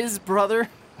 His brother?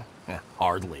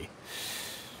 Hardly.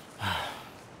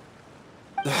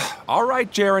 All right,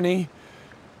 Jeremy.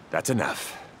 That's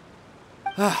enough.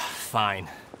 Fine.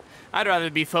 I'd rather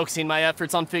be focusing my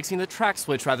efforts on fixing the track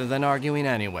switch rather than arguing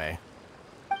anyway.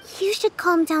 You should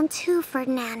calm down too,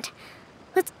 Ferdinand.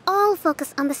 Let's all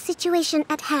focus on the situation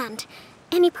at hand.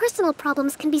 Any personal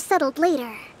problems can be settled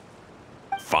later.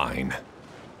 Fine.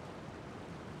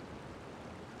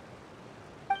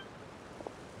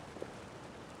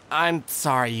 I'm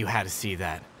sorry you had to see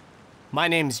that. My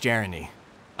name's Jeremy.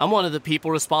 I'm one of the people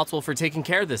responsible for taking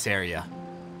care of this area.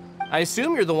 I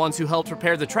assume you're the ones who helped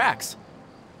repair the tracks.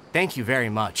 Thank you very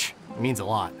much. It means a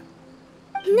lot.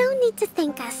 No need to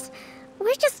thank us.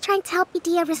 We're just trying to help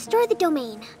Edea restore the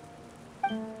domain.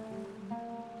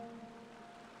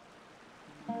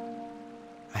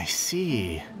 I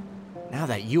see. Now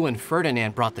that you and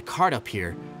Ferdinand brought the cart up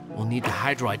here, we'll need the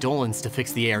hydroidolins to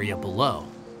fix the area below.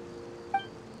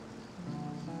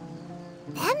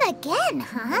 Them again,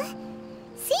 huh?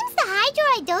 Seems the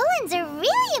hydroidolins are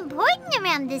really important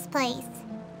around this place.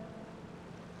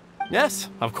 Yes,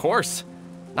 of course.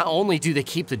 Not only do they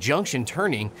keep the junction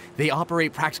turning, they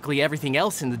operate practically everything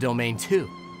else in the domain too.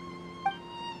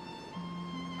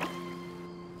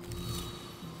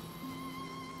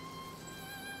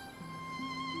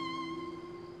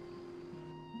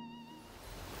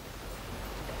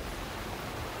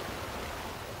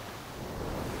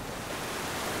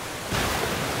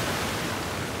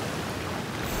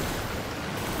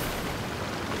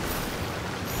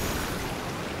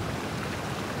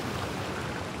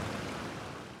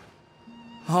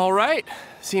 All right.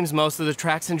 Seems most of the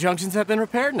tracks and junctions have been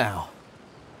repaired now.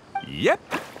 Yep.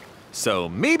 So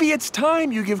maybe it's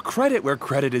time you give credit where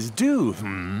credit is due,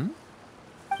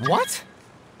 What?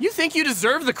 You think you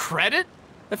deserve the credit?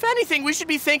 If anything, we should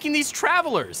be thanking these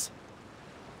travelers.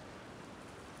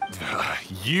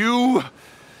 You...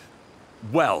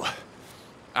 Well,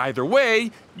 either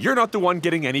way, you're not the one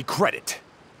getting any credit.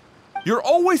 You're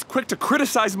always quick to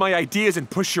criticize my ideas and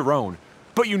push your own,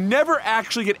 but you never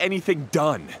actually get anything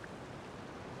done.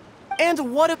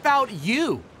 And what about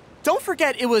you? Don't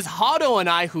forget it was Hado and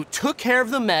I who took care of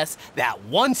the mess that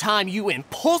one time you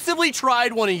impulsively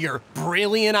tried one of your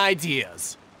brilliant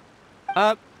ideas.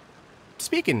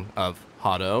 Speaking of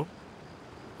Hado,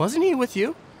 wasn't he with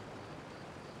you?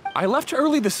 I left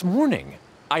early this morning.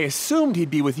 I assumed he'd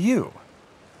be with you.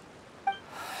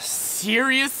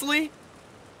 Seriously?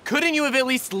 Couldn't you have at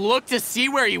least looked to see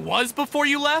where he was before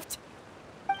you left?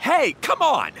 Hey, come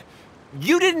on!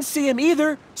 You didn't see him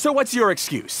either, so what's your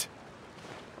excuse?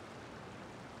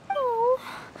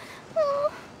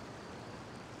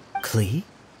 Klee?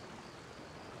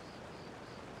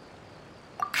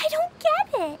 I don't get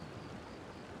it.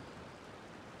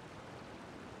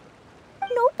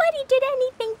 Nobody did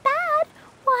anything bad.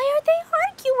 Why are they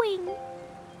arguing?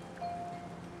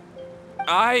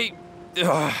 I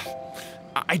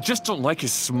just don't like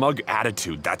his smug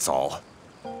attitude, that's all.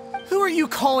 Who are you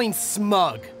calling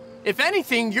smug? If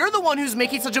anything, you're the one who's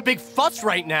making such a big fuss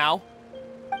right now.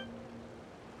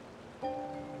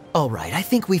 All right, I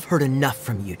think we've heard enough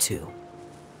from you two.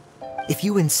 If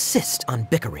you insist on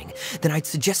bickering, then I'd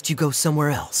suggest you go somewhere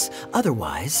else.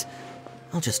 Otherwise,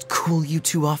 I'll just cool you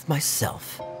two off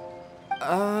myself.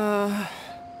 Fine.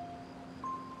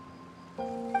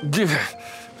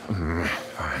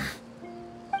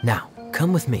 Now,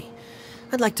 come with me.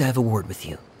 I'd like to have a word with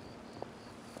you.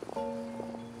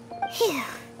 Phew.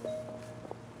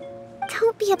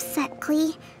 Don't be upset,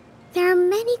 Klee. There are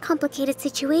many complicated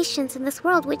situations in this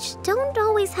world which don't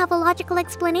always have a logical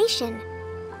explanation.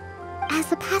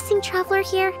 As a passing traveler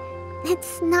here,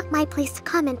 it's not my place to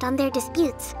comment on their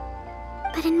disputes.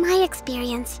 But in my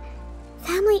experience,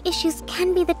 family issues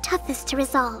can be the toughest to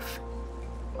resolve.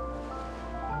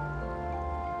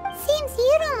 Seems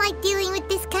you don't like dealing with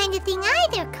this kind of thing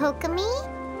either, Kokomi.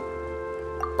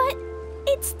 But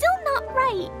it's still not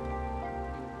right.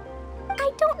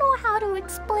 I don't know how to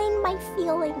explain my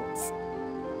feelings.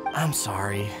 I'm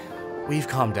sorry. We've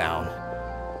calmed down.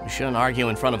 We shouldn't argue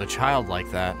in front of a child like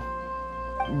that.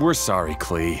 We're sorry,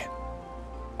 Klee.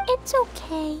 It's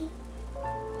okay.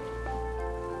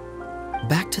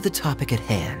 Back to the topic at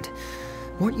hand.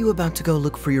 Weren't you about to go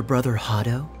look for your brother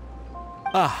Hado?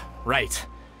 Ah, right.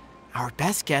 Our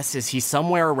best guess is he's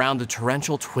somewhere around the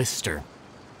torrential twister.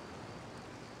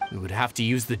 We would have to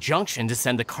use the junction to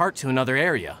send the cart to another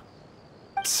area.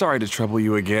 Sorry to trouble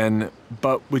you again,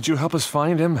 but would you help us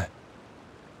find him?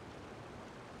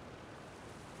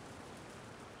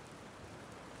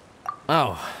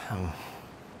 Oh,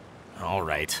 all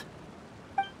right.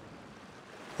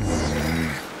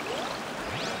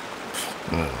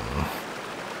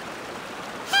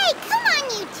 Hey, come on,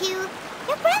 you two.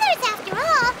 You're brothers after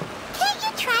all. Can't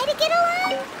you try to get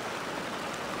along?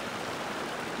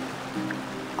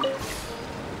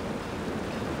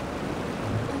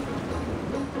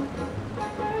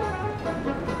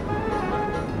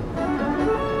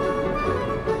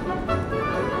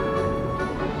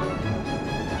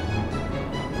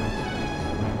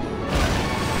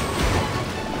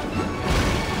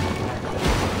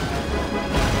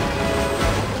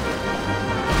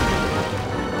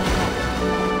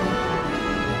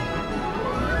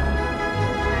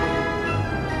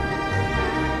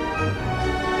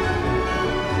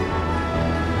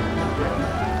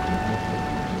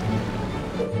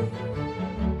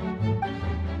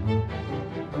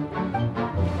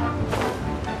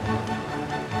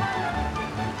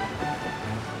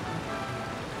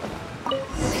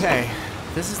 Okay,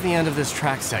 this is the end of this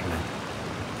track segment.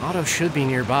 Otto should be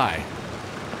nearby.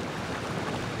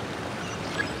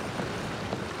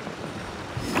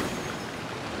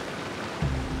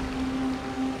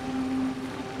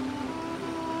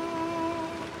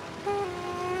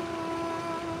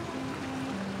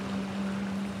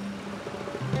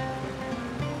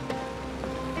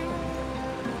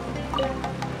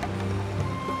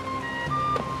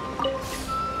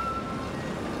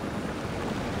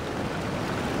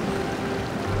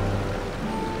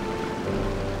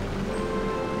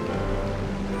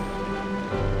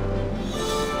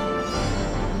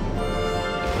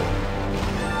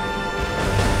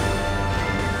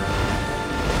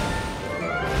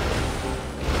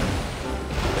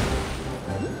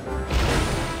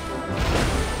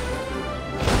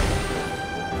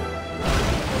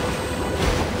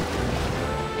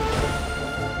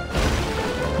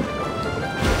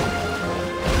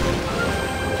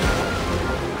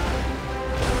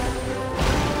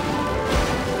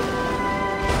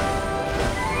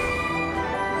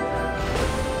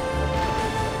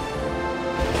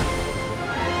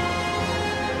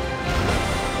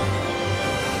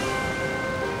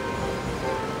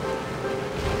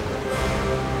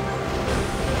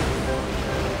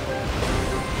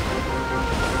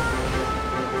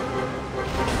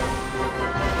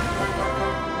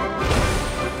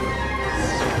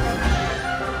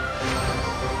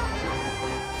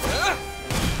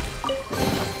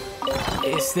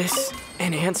 Is this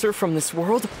an answer from this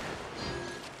world?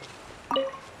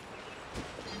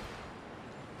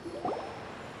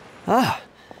 Ah,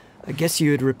 I guess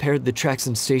you had repaired the tracks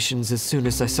and stations as soon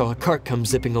as I saw a cart come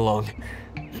zipping along.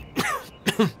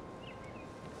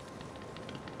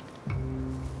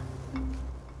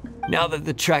 Now that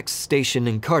the tracks, station,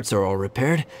 and carts are all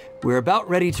repaired, we're about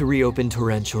ready to reopen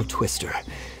Torrential Twister.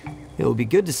 It'll be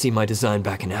good to see my design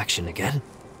back in action again.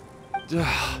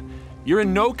 You're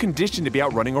in no condition to be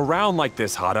out running around like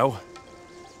this, Hado.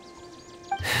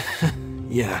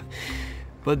 Yeah,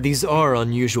 but these are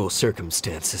unusual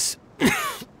circumstances.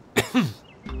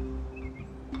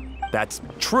 That's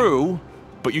true,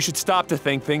 but you should stop to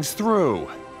think things through.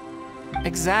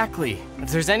 Exactly.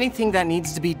 If there's anything that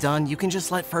needs to be done, you can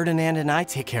just let Ferdinand and I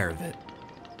take care of it.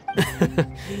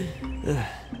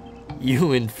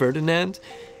 You and Ferdinand?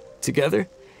 Together?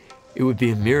 It would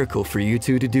be a miracle for you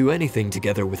two to do anything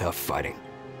together without fighting.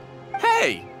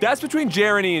 Hey, that's between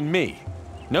Jeremy and me.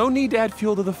 No need to add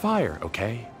fuel to the fire,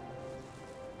 okay?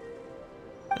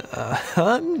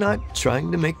 I'm not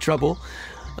trying to make trouble.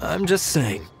 I'm just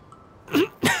saying. Hey,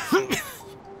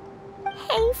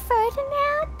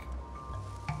 Ferdinand?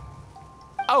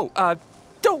 Oh,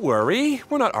 don't worry.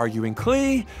 We're not arguing,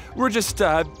 Klee. We're just,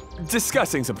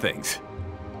 discussing some things.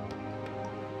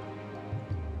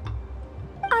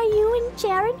 Are you and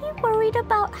Jeremy worried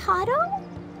about Hado?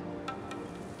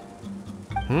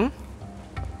 Why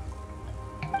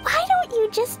don't you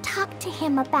just talk to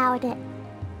him about it?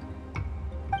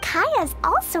 Kaya's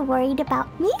also worried about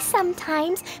me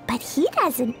sometimes, but he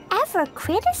doesn't ever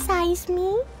criticize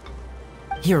me.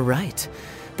 You're right,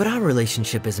 but our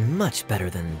relationship is much better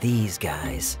than these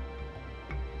guys.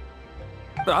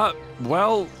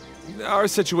 Well, our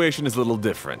situation is a little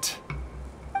different.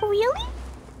 Really?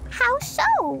 How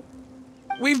so?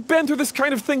 We've been through this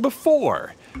kind of thing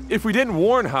before. If we didn't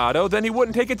warn Hado, then he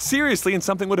wouldn't take it seriously and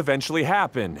something would eventually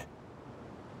happen.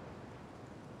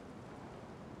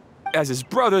 As his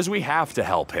brothers, we have to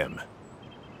help him.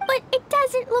 But it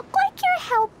doesn't look like you're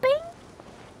helping.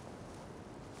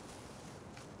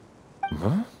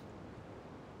 Huh?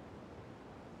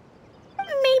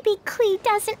 Maybe Klee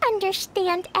doesn't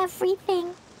understand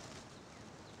everything.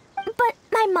 But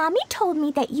my mommy told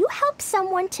me that you help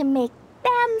someone to make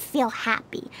them feel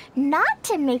happy, not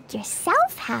to make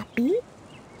yourself happy.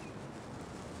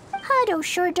 Hado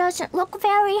sure doesn't look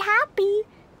very happy.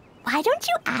 Why don't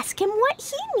you ask him what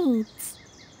he needs?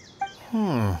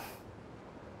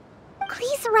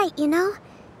 Klee's right, you know?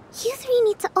 You three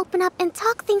need to open up and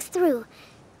talk things through.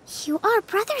 You are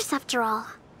brothers, after all.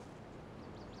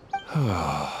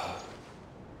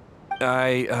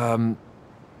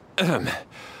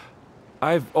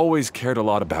 I've always cared a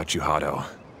lot about you, Hado.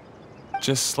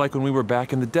 Just like when we were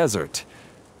back in the desert.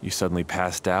 You suddenly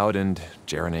passed out and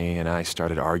Jeremy and I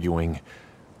started arguing.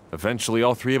 Eventually,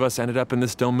 all three of us ended up in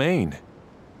this domain.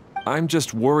 I'm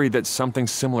just worried that something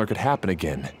similar could happen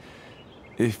again.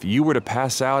 If you were to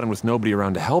pass out and with nobody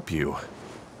around to help you...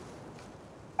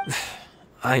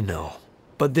 I know,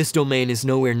 but this domain is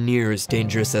nowhere near as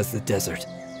dangerous as the desert.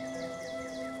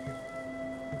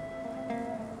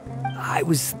 I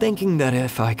was thinking that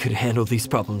if I could handle these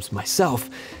problems myself,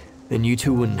 then you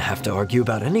two wouldn't have to argue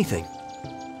about anything.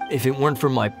 If it weren't for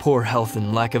my poor health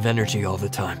and lack of energy all the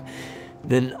time,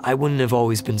 then I wouldn't have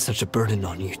always been such a burden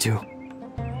on you two.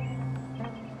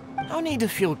 No need to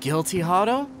feel guilty,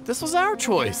 Hado. This was our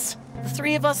choice. The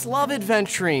three of us love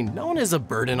adventuring. No one is a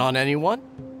burden on anyone.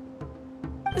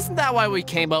 Isn't that why we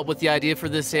came up with the idea for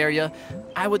this area?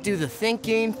 I would do the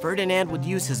thinking, Ferdinand would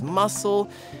use his muscle,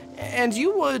 and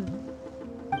you would...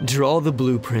 Draw the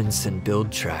blueprints and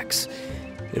build tracks.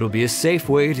 It'll be a safe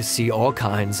way to see all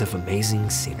kinds of amazing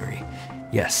scenery.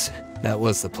 Yes, that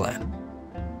was the plan.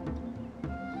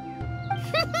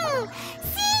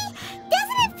 See?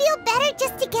 Doesn't it feel better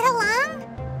just to get along?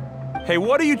 Hey,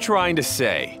 what are you trying to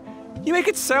say? You make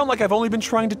it sound like I've only been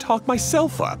trying to talk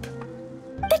myself up.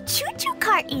 The choo-choo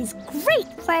cart is great,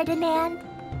 Ferdinand.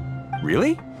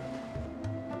 Really?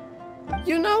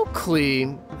 You know,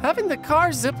 Klee, having the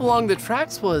car zip along the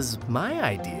tracks was my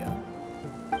idea.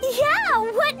 Yeah,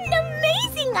 what an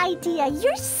amazing idea!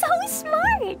 You're so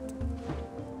smart!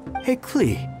 Hey,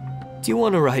 Klee, do you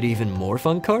want to ride even more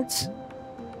fun carts?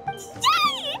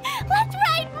 Yay! Let's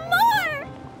ride more!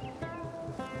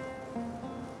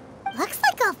 Looks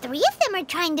like all three of them are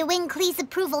trying to win Klee's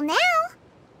approval now.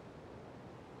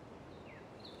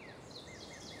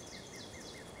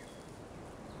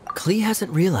 Klee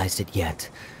hasn't realized it yet,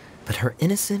 but her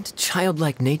innocent,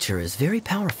 childlike nature is very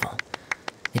powerful.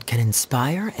 It can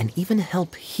inspire and even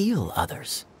help heal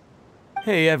others.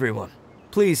 Hey everyone,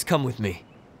 please come with me.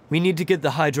 We need to get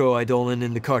the Hydro Eidolon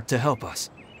in the cart to help us.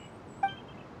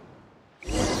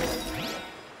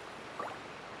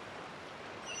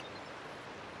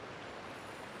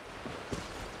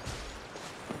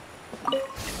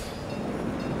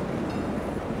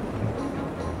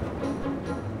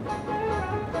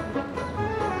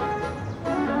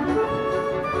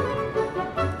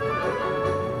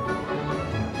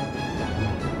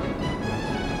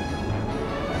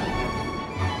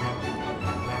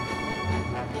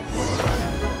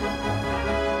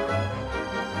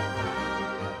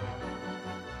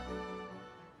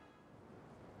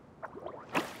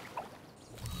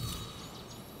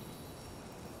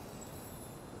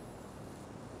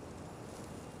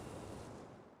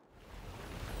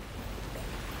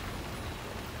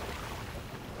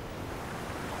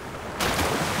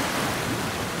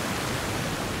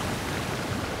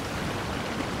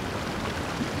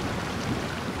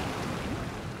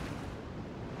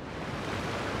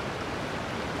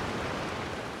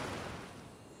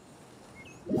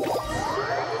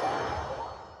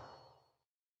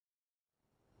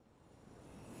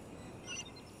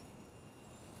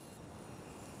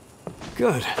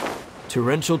 Good.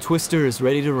 Torrential Twister is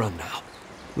ready to run now.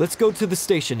 Let's go to the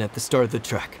station at the start of the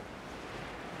trek.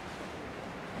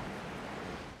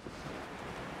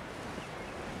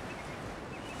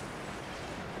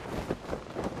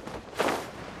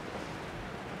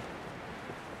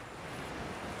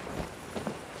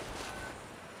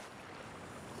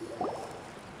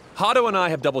 Hado and I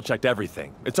have double-checked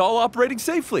everything. It's all operating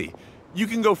safely. You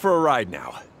can go for a ride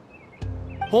now.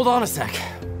 Hold on a sec.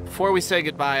 Before we say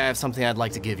goodbye, I have something I'd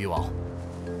like to give you all.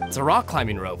 It's a rock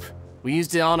climbing rope. We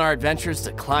used it on our adventures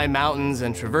to climb mountains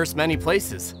and traverse many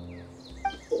places.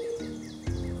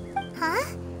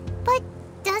 Huh? But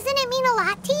doesn't it mean a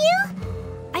lot to you?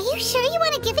 Are you sure you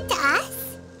want to give it to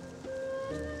us?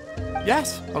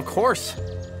 Yes, of course.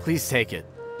 Please take it.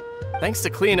 Thanks to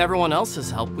Klee and everyone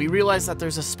else's help, we realized that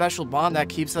there's a special bond that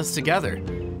keeps us together.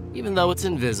 Even though it's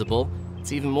invisible,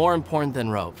 it's even more important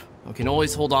than rope. We can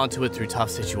always hold on to it through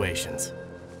tough situations.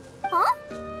 Huh?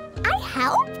 I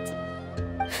helped?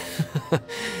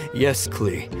 Yes,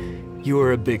 Klee. You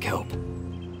are a big help.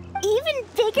 Even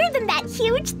bigger than that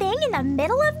huge thing in the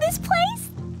middle of this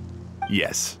place?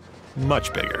 Yes,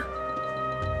 much bigger.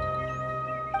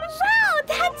 Wow,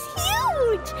 that's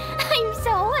huge! I'm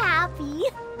so happy.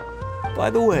 By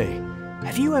the way,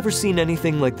 have you ever seen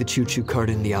anything like the choo-choo cart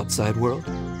in the outside world?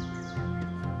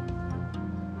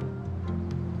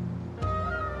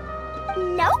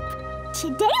 Nope.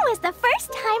 Today was the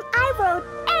first time I rode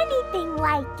anything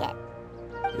like it.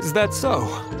 Is that so?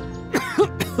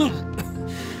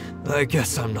 I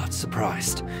guess I'm not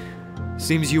surprised.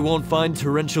 Seems you won't find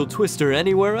Torrential Twister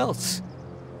anywhere else.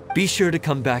 Be sure to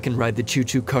come back and ride the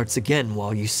choo-choo carts again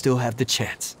while you still have the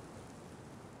chance.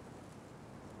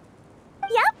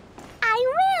 Yep, I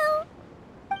will.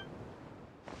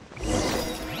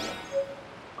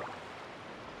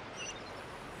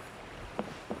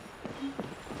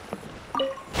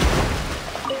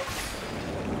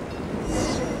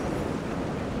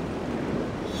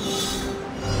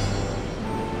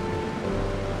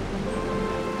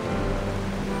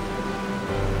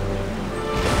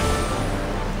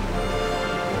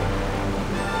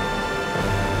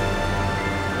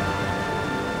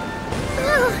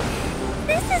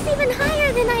 Even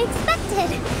higher than I expected.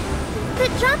 The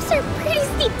drops are pretty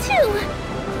steep too.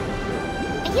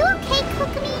 Are you okay,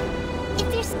 Kokomi?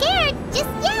 If you're scared, just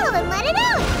yell and let it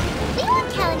out. We won't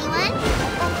tell anyone.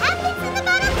 What happens in the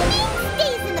bottle domain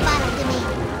stays in the bottle domain.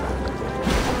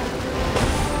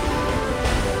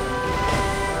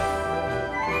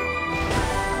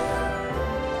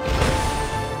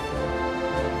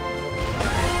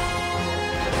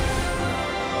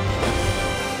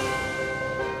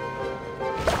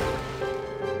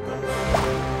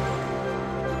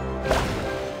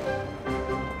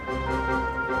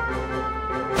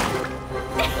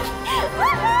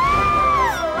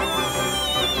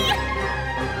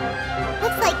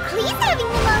 Looks like Klee's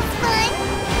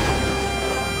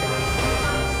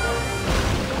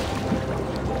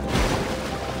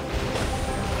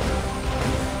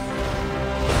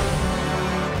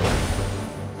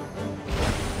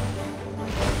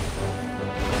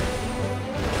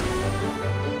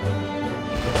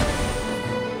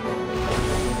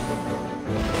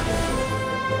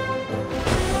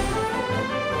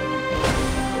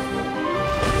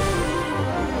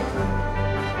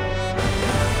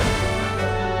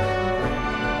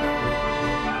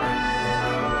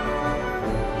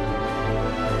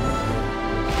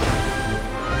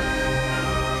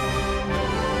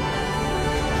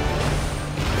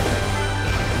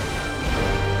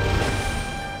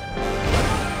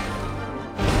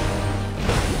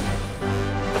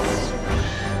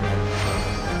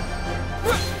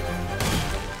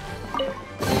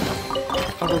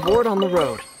Report on the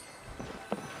road.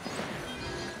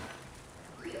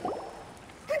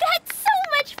 That's so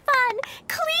much fun!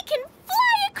 Klee can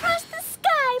fly across the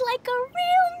sky like a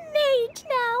real mage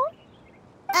now.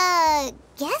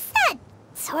 Guess that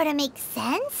sorta makes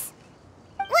sense.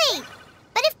 Wait,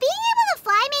 but if being able to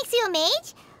fly makes you a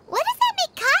mage, what does that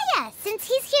make Kaeya, since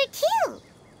he's here too?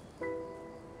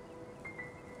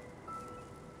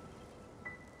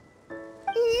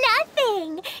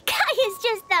 Nothing! Kaeya's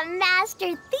just the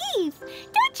master thief!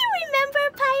 Don't you remember,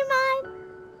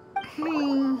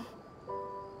 Paimon?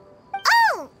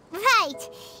 Oh, right.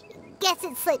 Guess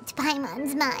it slipped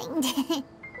Paimon's mind.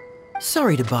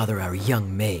 Sorry to bother our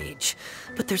young mage,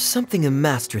 but there's something a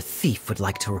master thief would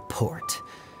like to report.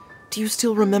 Do you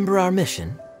still remember our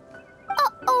mission?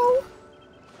 Uh-oh.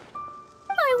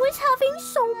 I was having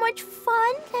so much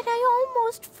fun that I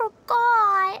almost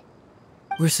forgot.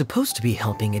 We're supposed to be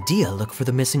helping Edea look for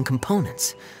the missing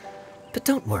components. But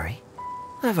don't worry,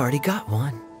 I've already got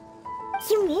one.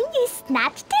 You mean you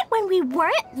snatched it when we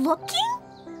weren't looking?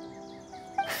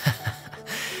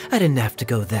 I didn't have to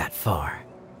go that far.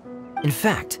 In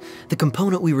fact, the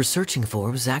component we were searching for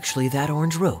was actually that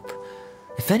orange rope.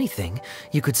 If anything,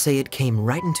 you could say it came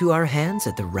right into our hands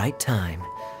at the right time.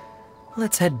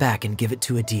 Let's head back and give it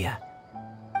to Edea.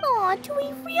 Aw, do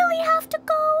we really have to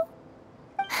go?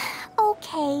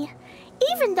 Okay.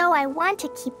 Even though I want to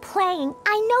keep playing,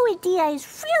 I know Edea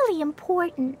is really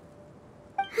important.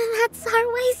 That's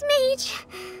our wise mage.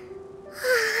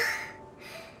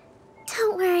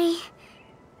 Don't worry.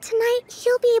 Tonight,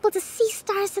 you'll be able to see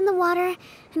stars in the water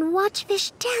and watch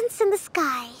fish dance in the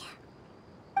sky.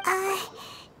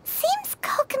 Seems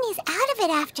Kokomi's out of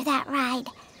it after that ride.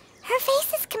 Her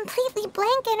face is completely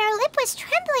blank and her lip was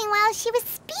trembling while she was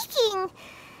speaking.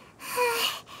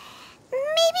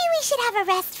 Maybe we should have a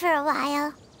rest for a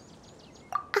while.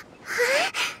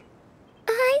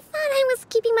 I thought I was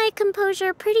keeping my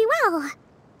composure pretty well.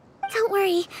 Don't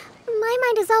worry, my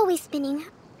mind is always spinning.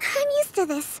 I'm used to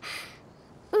this.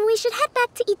 We should head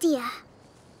back to Edea.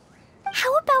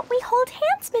 How about we hold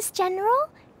hands, Miss General?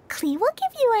 Klee will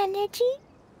give you energy.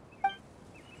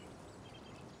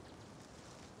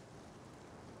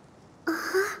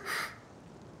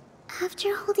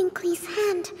 After holding Klee's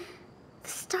hand, the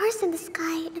stars in the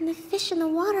sky and the fish in the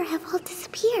water have all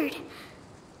disappeared.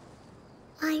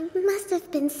 I must have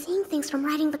been seeing things from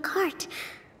riding the cart.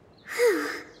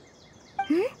 What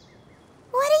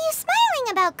are you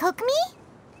smiling about, Kokomi?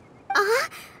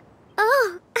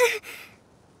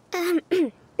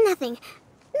 Nothing.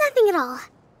 Nothing at all.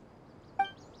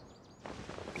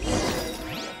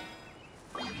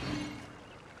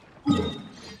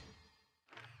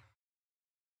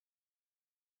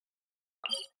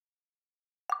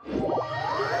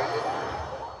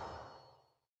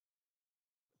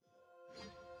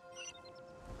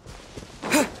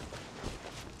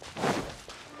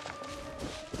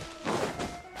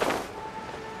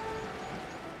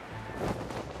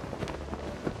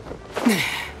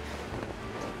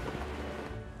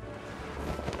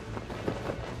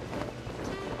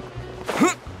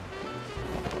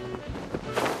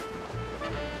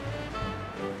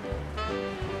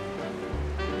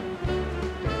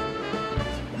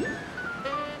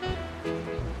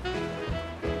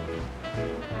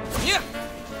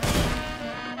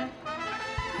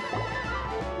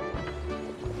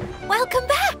 Welcome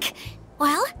back!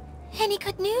 Well, any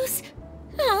good news?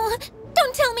 Oh,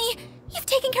 don't tell me! You've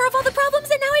taken care of all the problems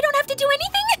and now I don't have to do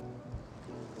anything?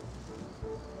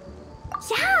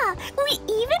 Yeah, we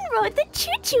even rode the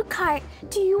choo-choo cart.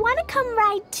 Do you want to come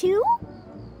ride too?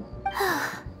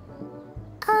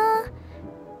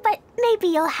 But maybe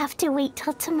you'll have to wait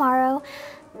till tomorrow.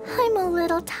 I'm a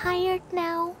little tired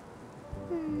now.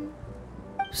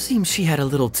 Seems she had a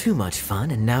little too much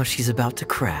fun and now she's about to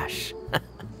crash.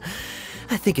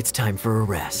 I think it's time for a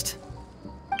rest.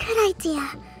 Good idea.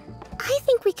 I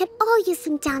think we could all use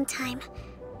some downtime.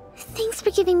 Thanks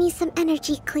for giving me some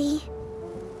energy, Klee.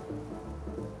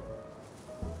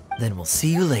 Then we'll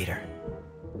see you later.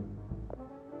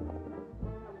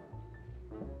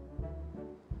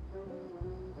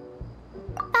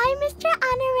 Bye, Mr.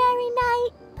 Honorary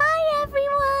Knight. Bye,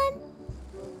 everyone.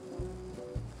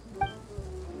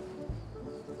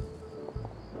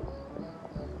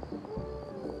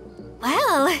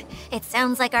 Well, it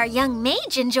sounds like our young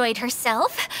mage enjoyed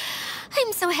herself.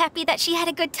 I'm so happy that she had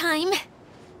a good time.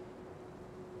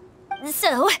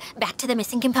 So, back to the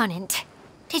missing component.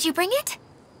 Did you bring it?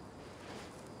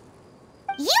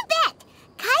 You bet!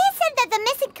 Kaeya said that the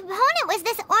missing component was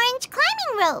this orange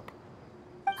climbing rope.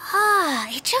 Ah,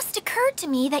 it just occurred to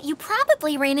me that you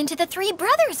probably ran into the three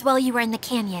brothers while you were in the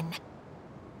canyon.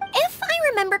 If if I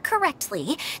remember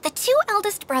correctly, the two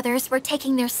eldest brothers were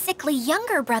taking their sickly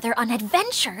younger brother on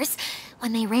adventures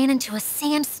when they ran into a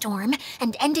sandstorm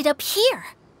and ended up here.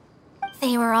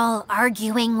 They were all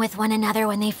arguing with one another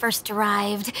when they first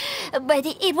arrived, but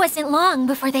it wasn't long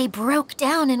before they broke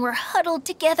down and were huddled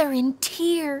together in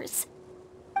tears.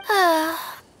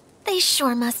 They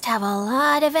sure must have a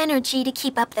lot of energy to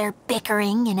keep up their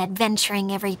bickering and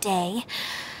adventuring every day.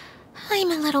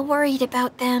 I'm a little worried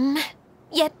about them,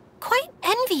 yet quite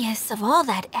envious of all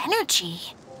that energy.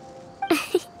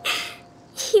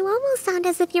 You almost sound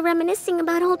as if you're reminiscing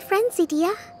about old friends,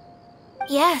 Edea.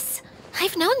 Yes,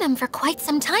 I've known them for quite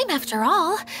some time after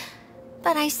all,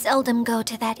 but I seldom go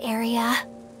to that area.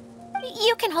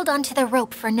 You can hold on to the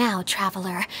rope for now,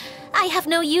 Traveler. I have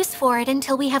no use for it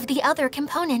until we have the other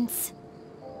components.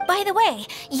 By the way,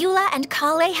 Eula and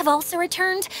Kale have also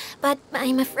returned, but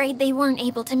I'm afraid they weren't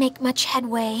able to make much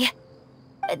headway.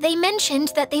 They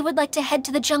mentioned that they would like to head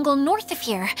to the jungle north of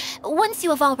here, once you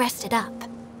have all rested up.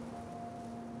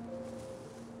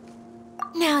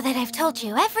 Now that I've told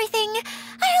you everything,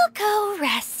 I'll go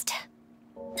rest.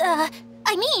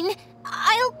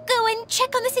 I'll go and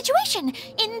check on the situation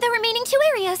in the remaining two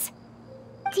areas.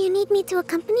 Do you need me to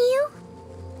accompany you?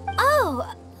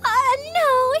 Oh,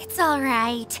 no, it's all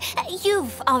right.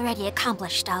 You've already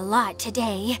accomplished a lot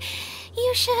today.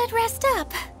 You should rest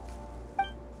up.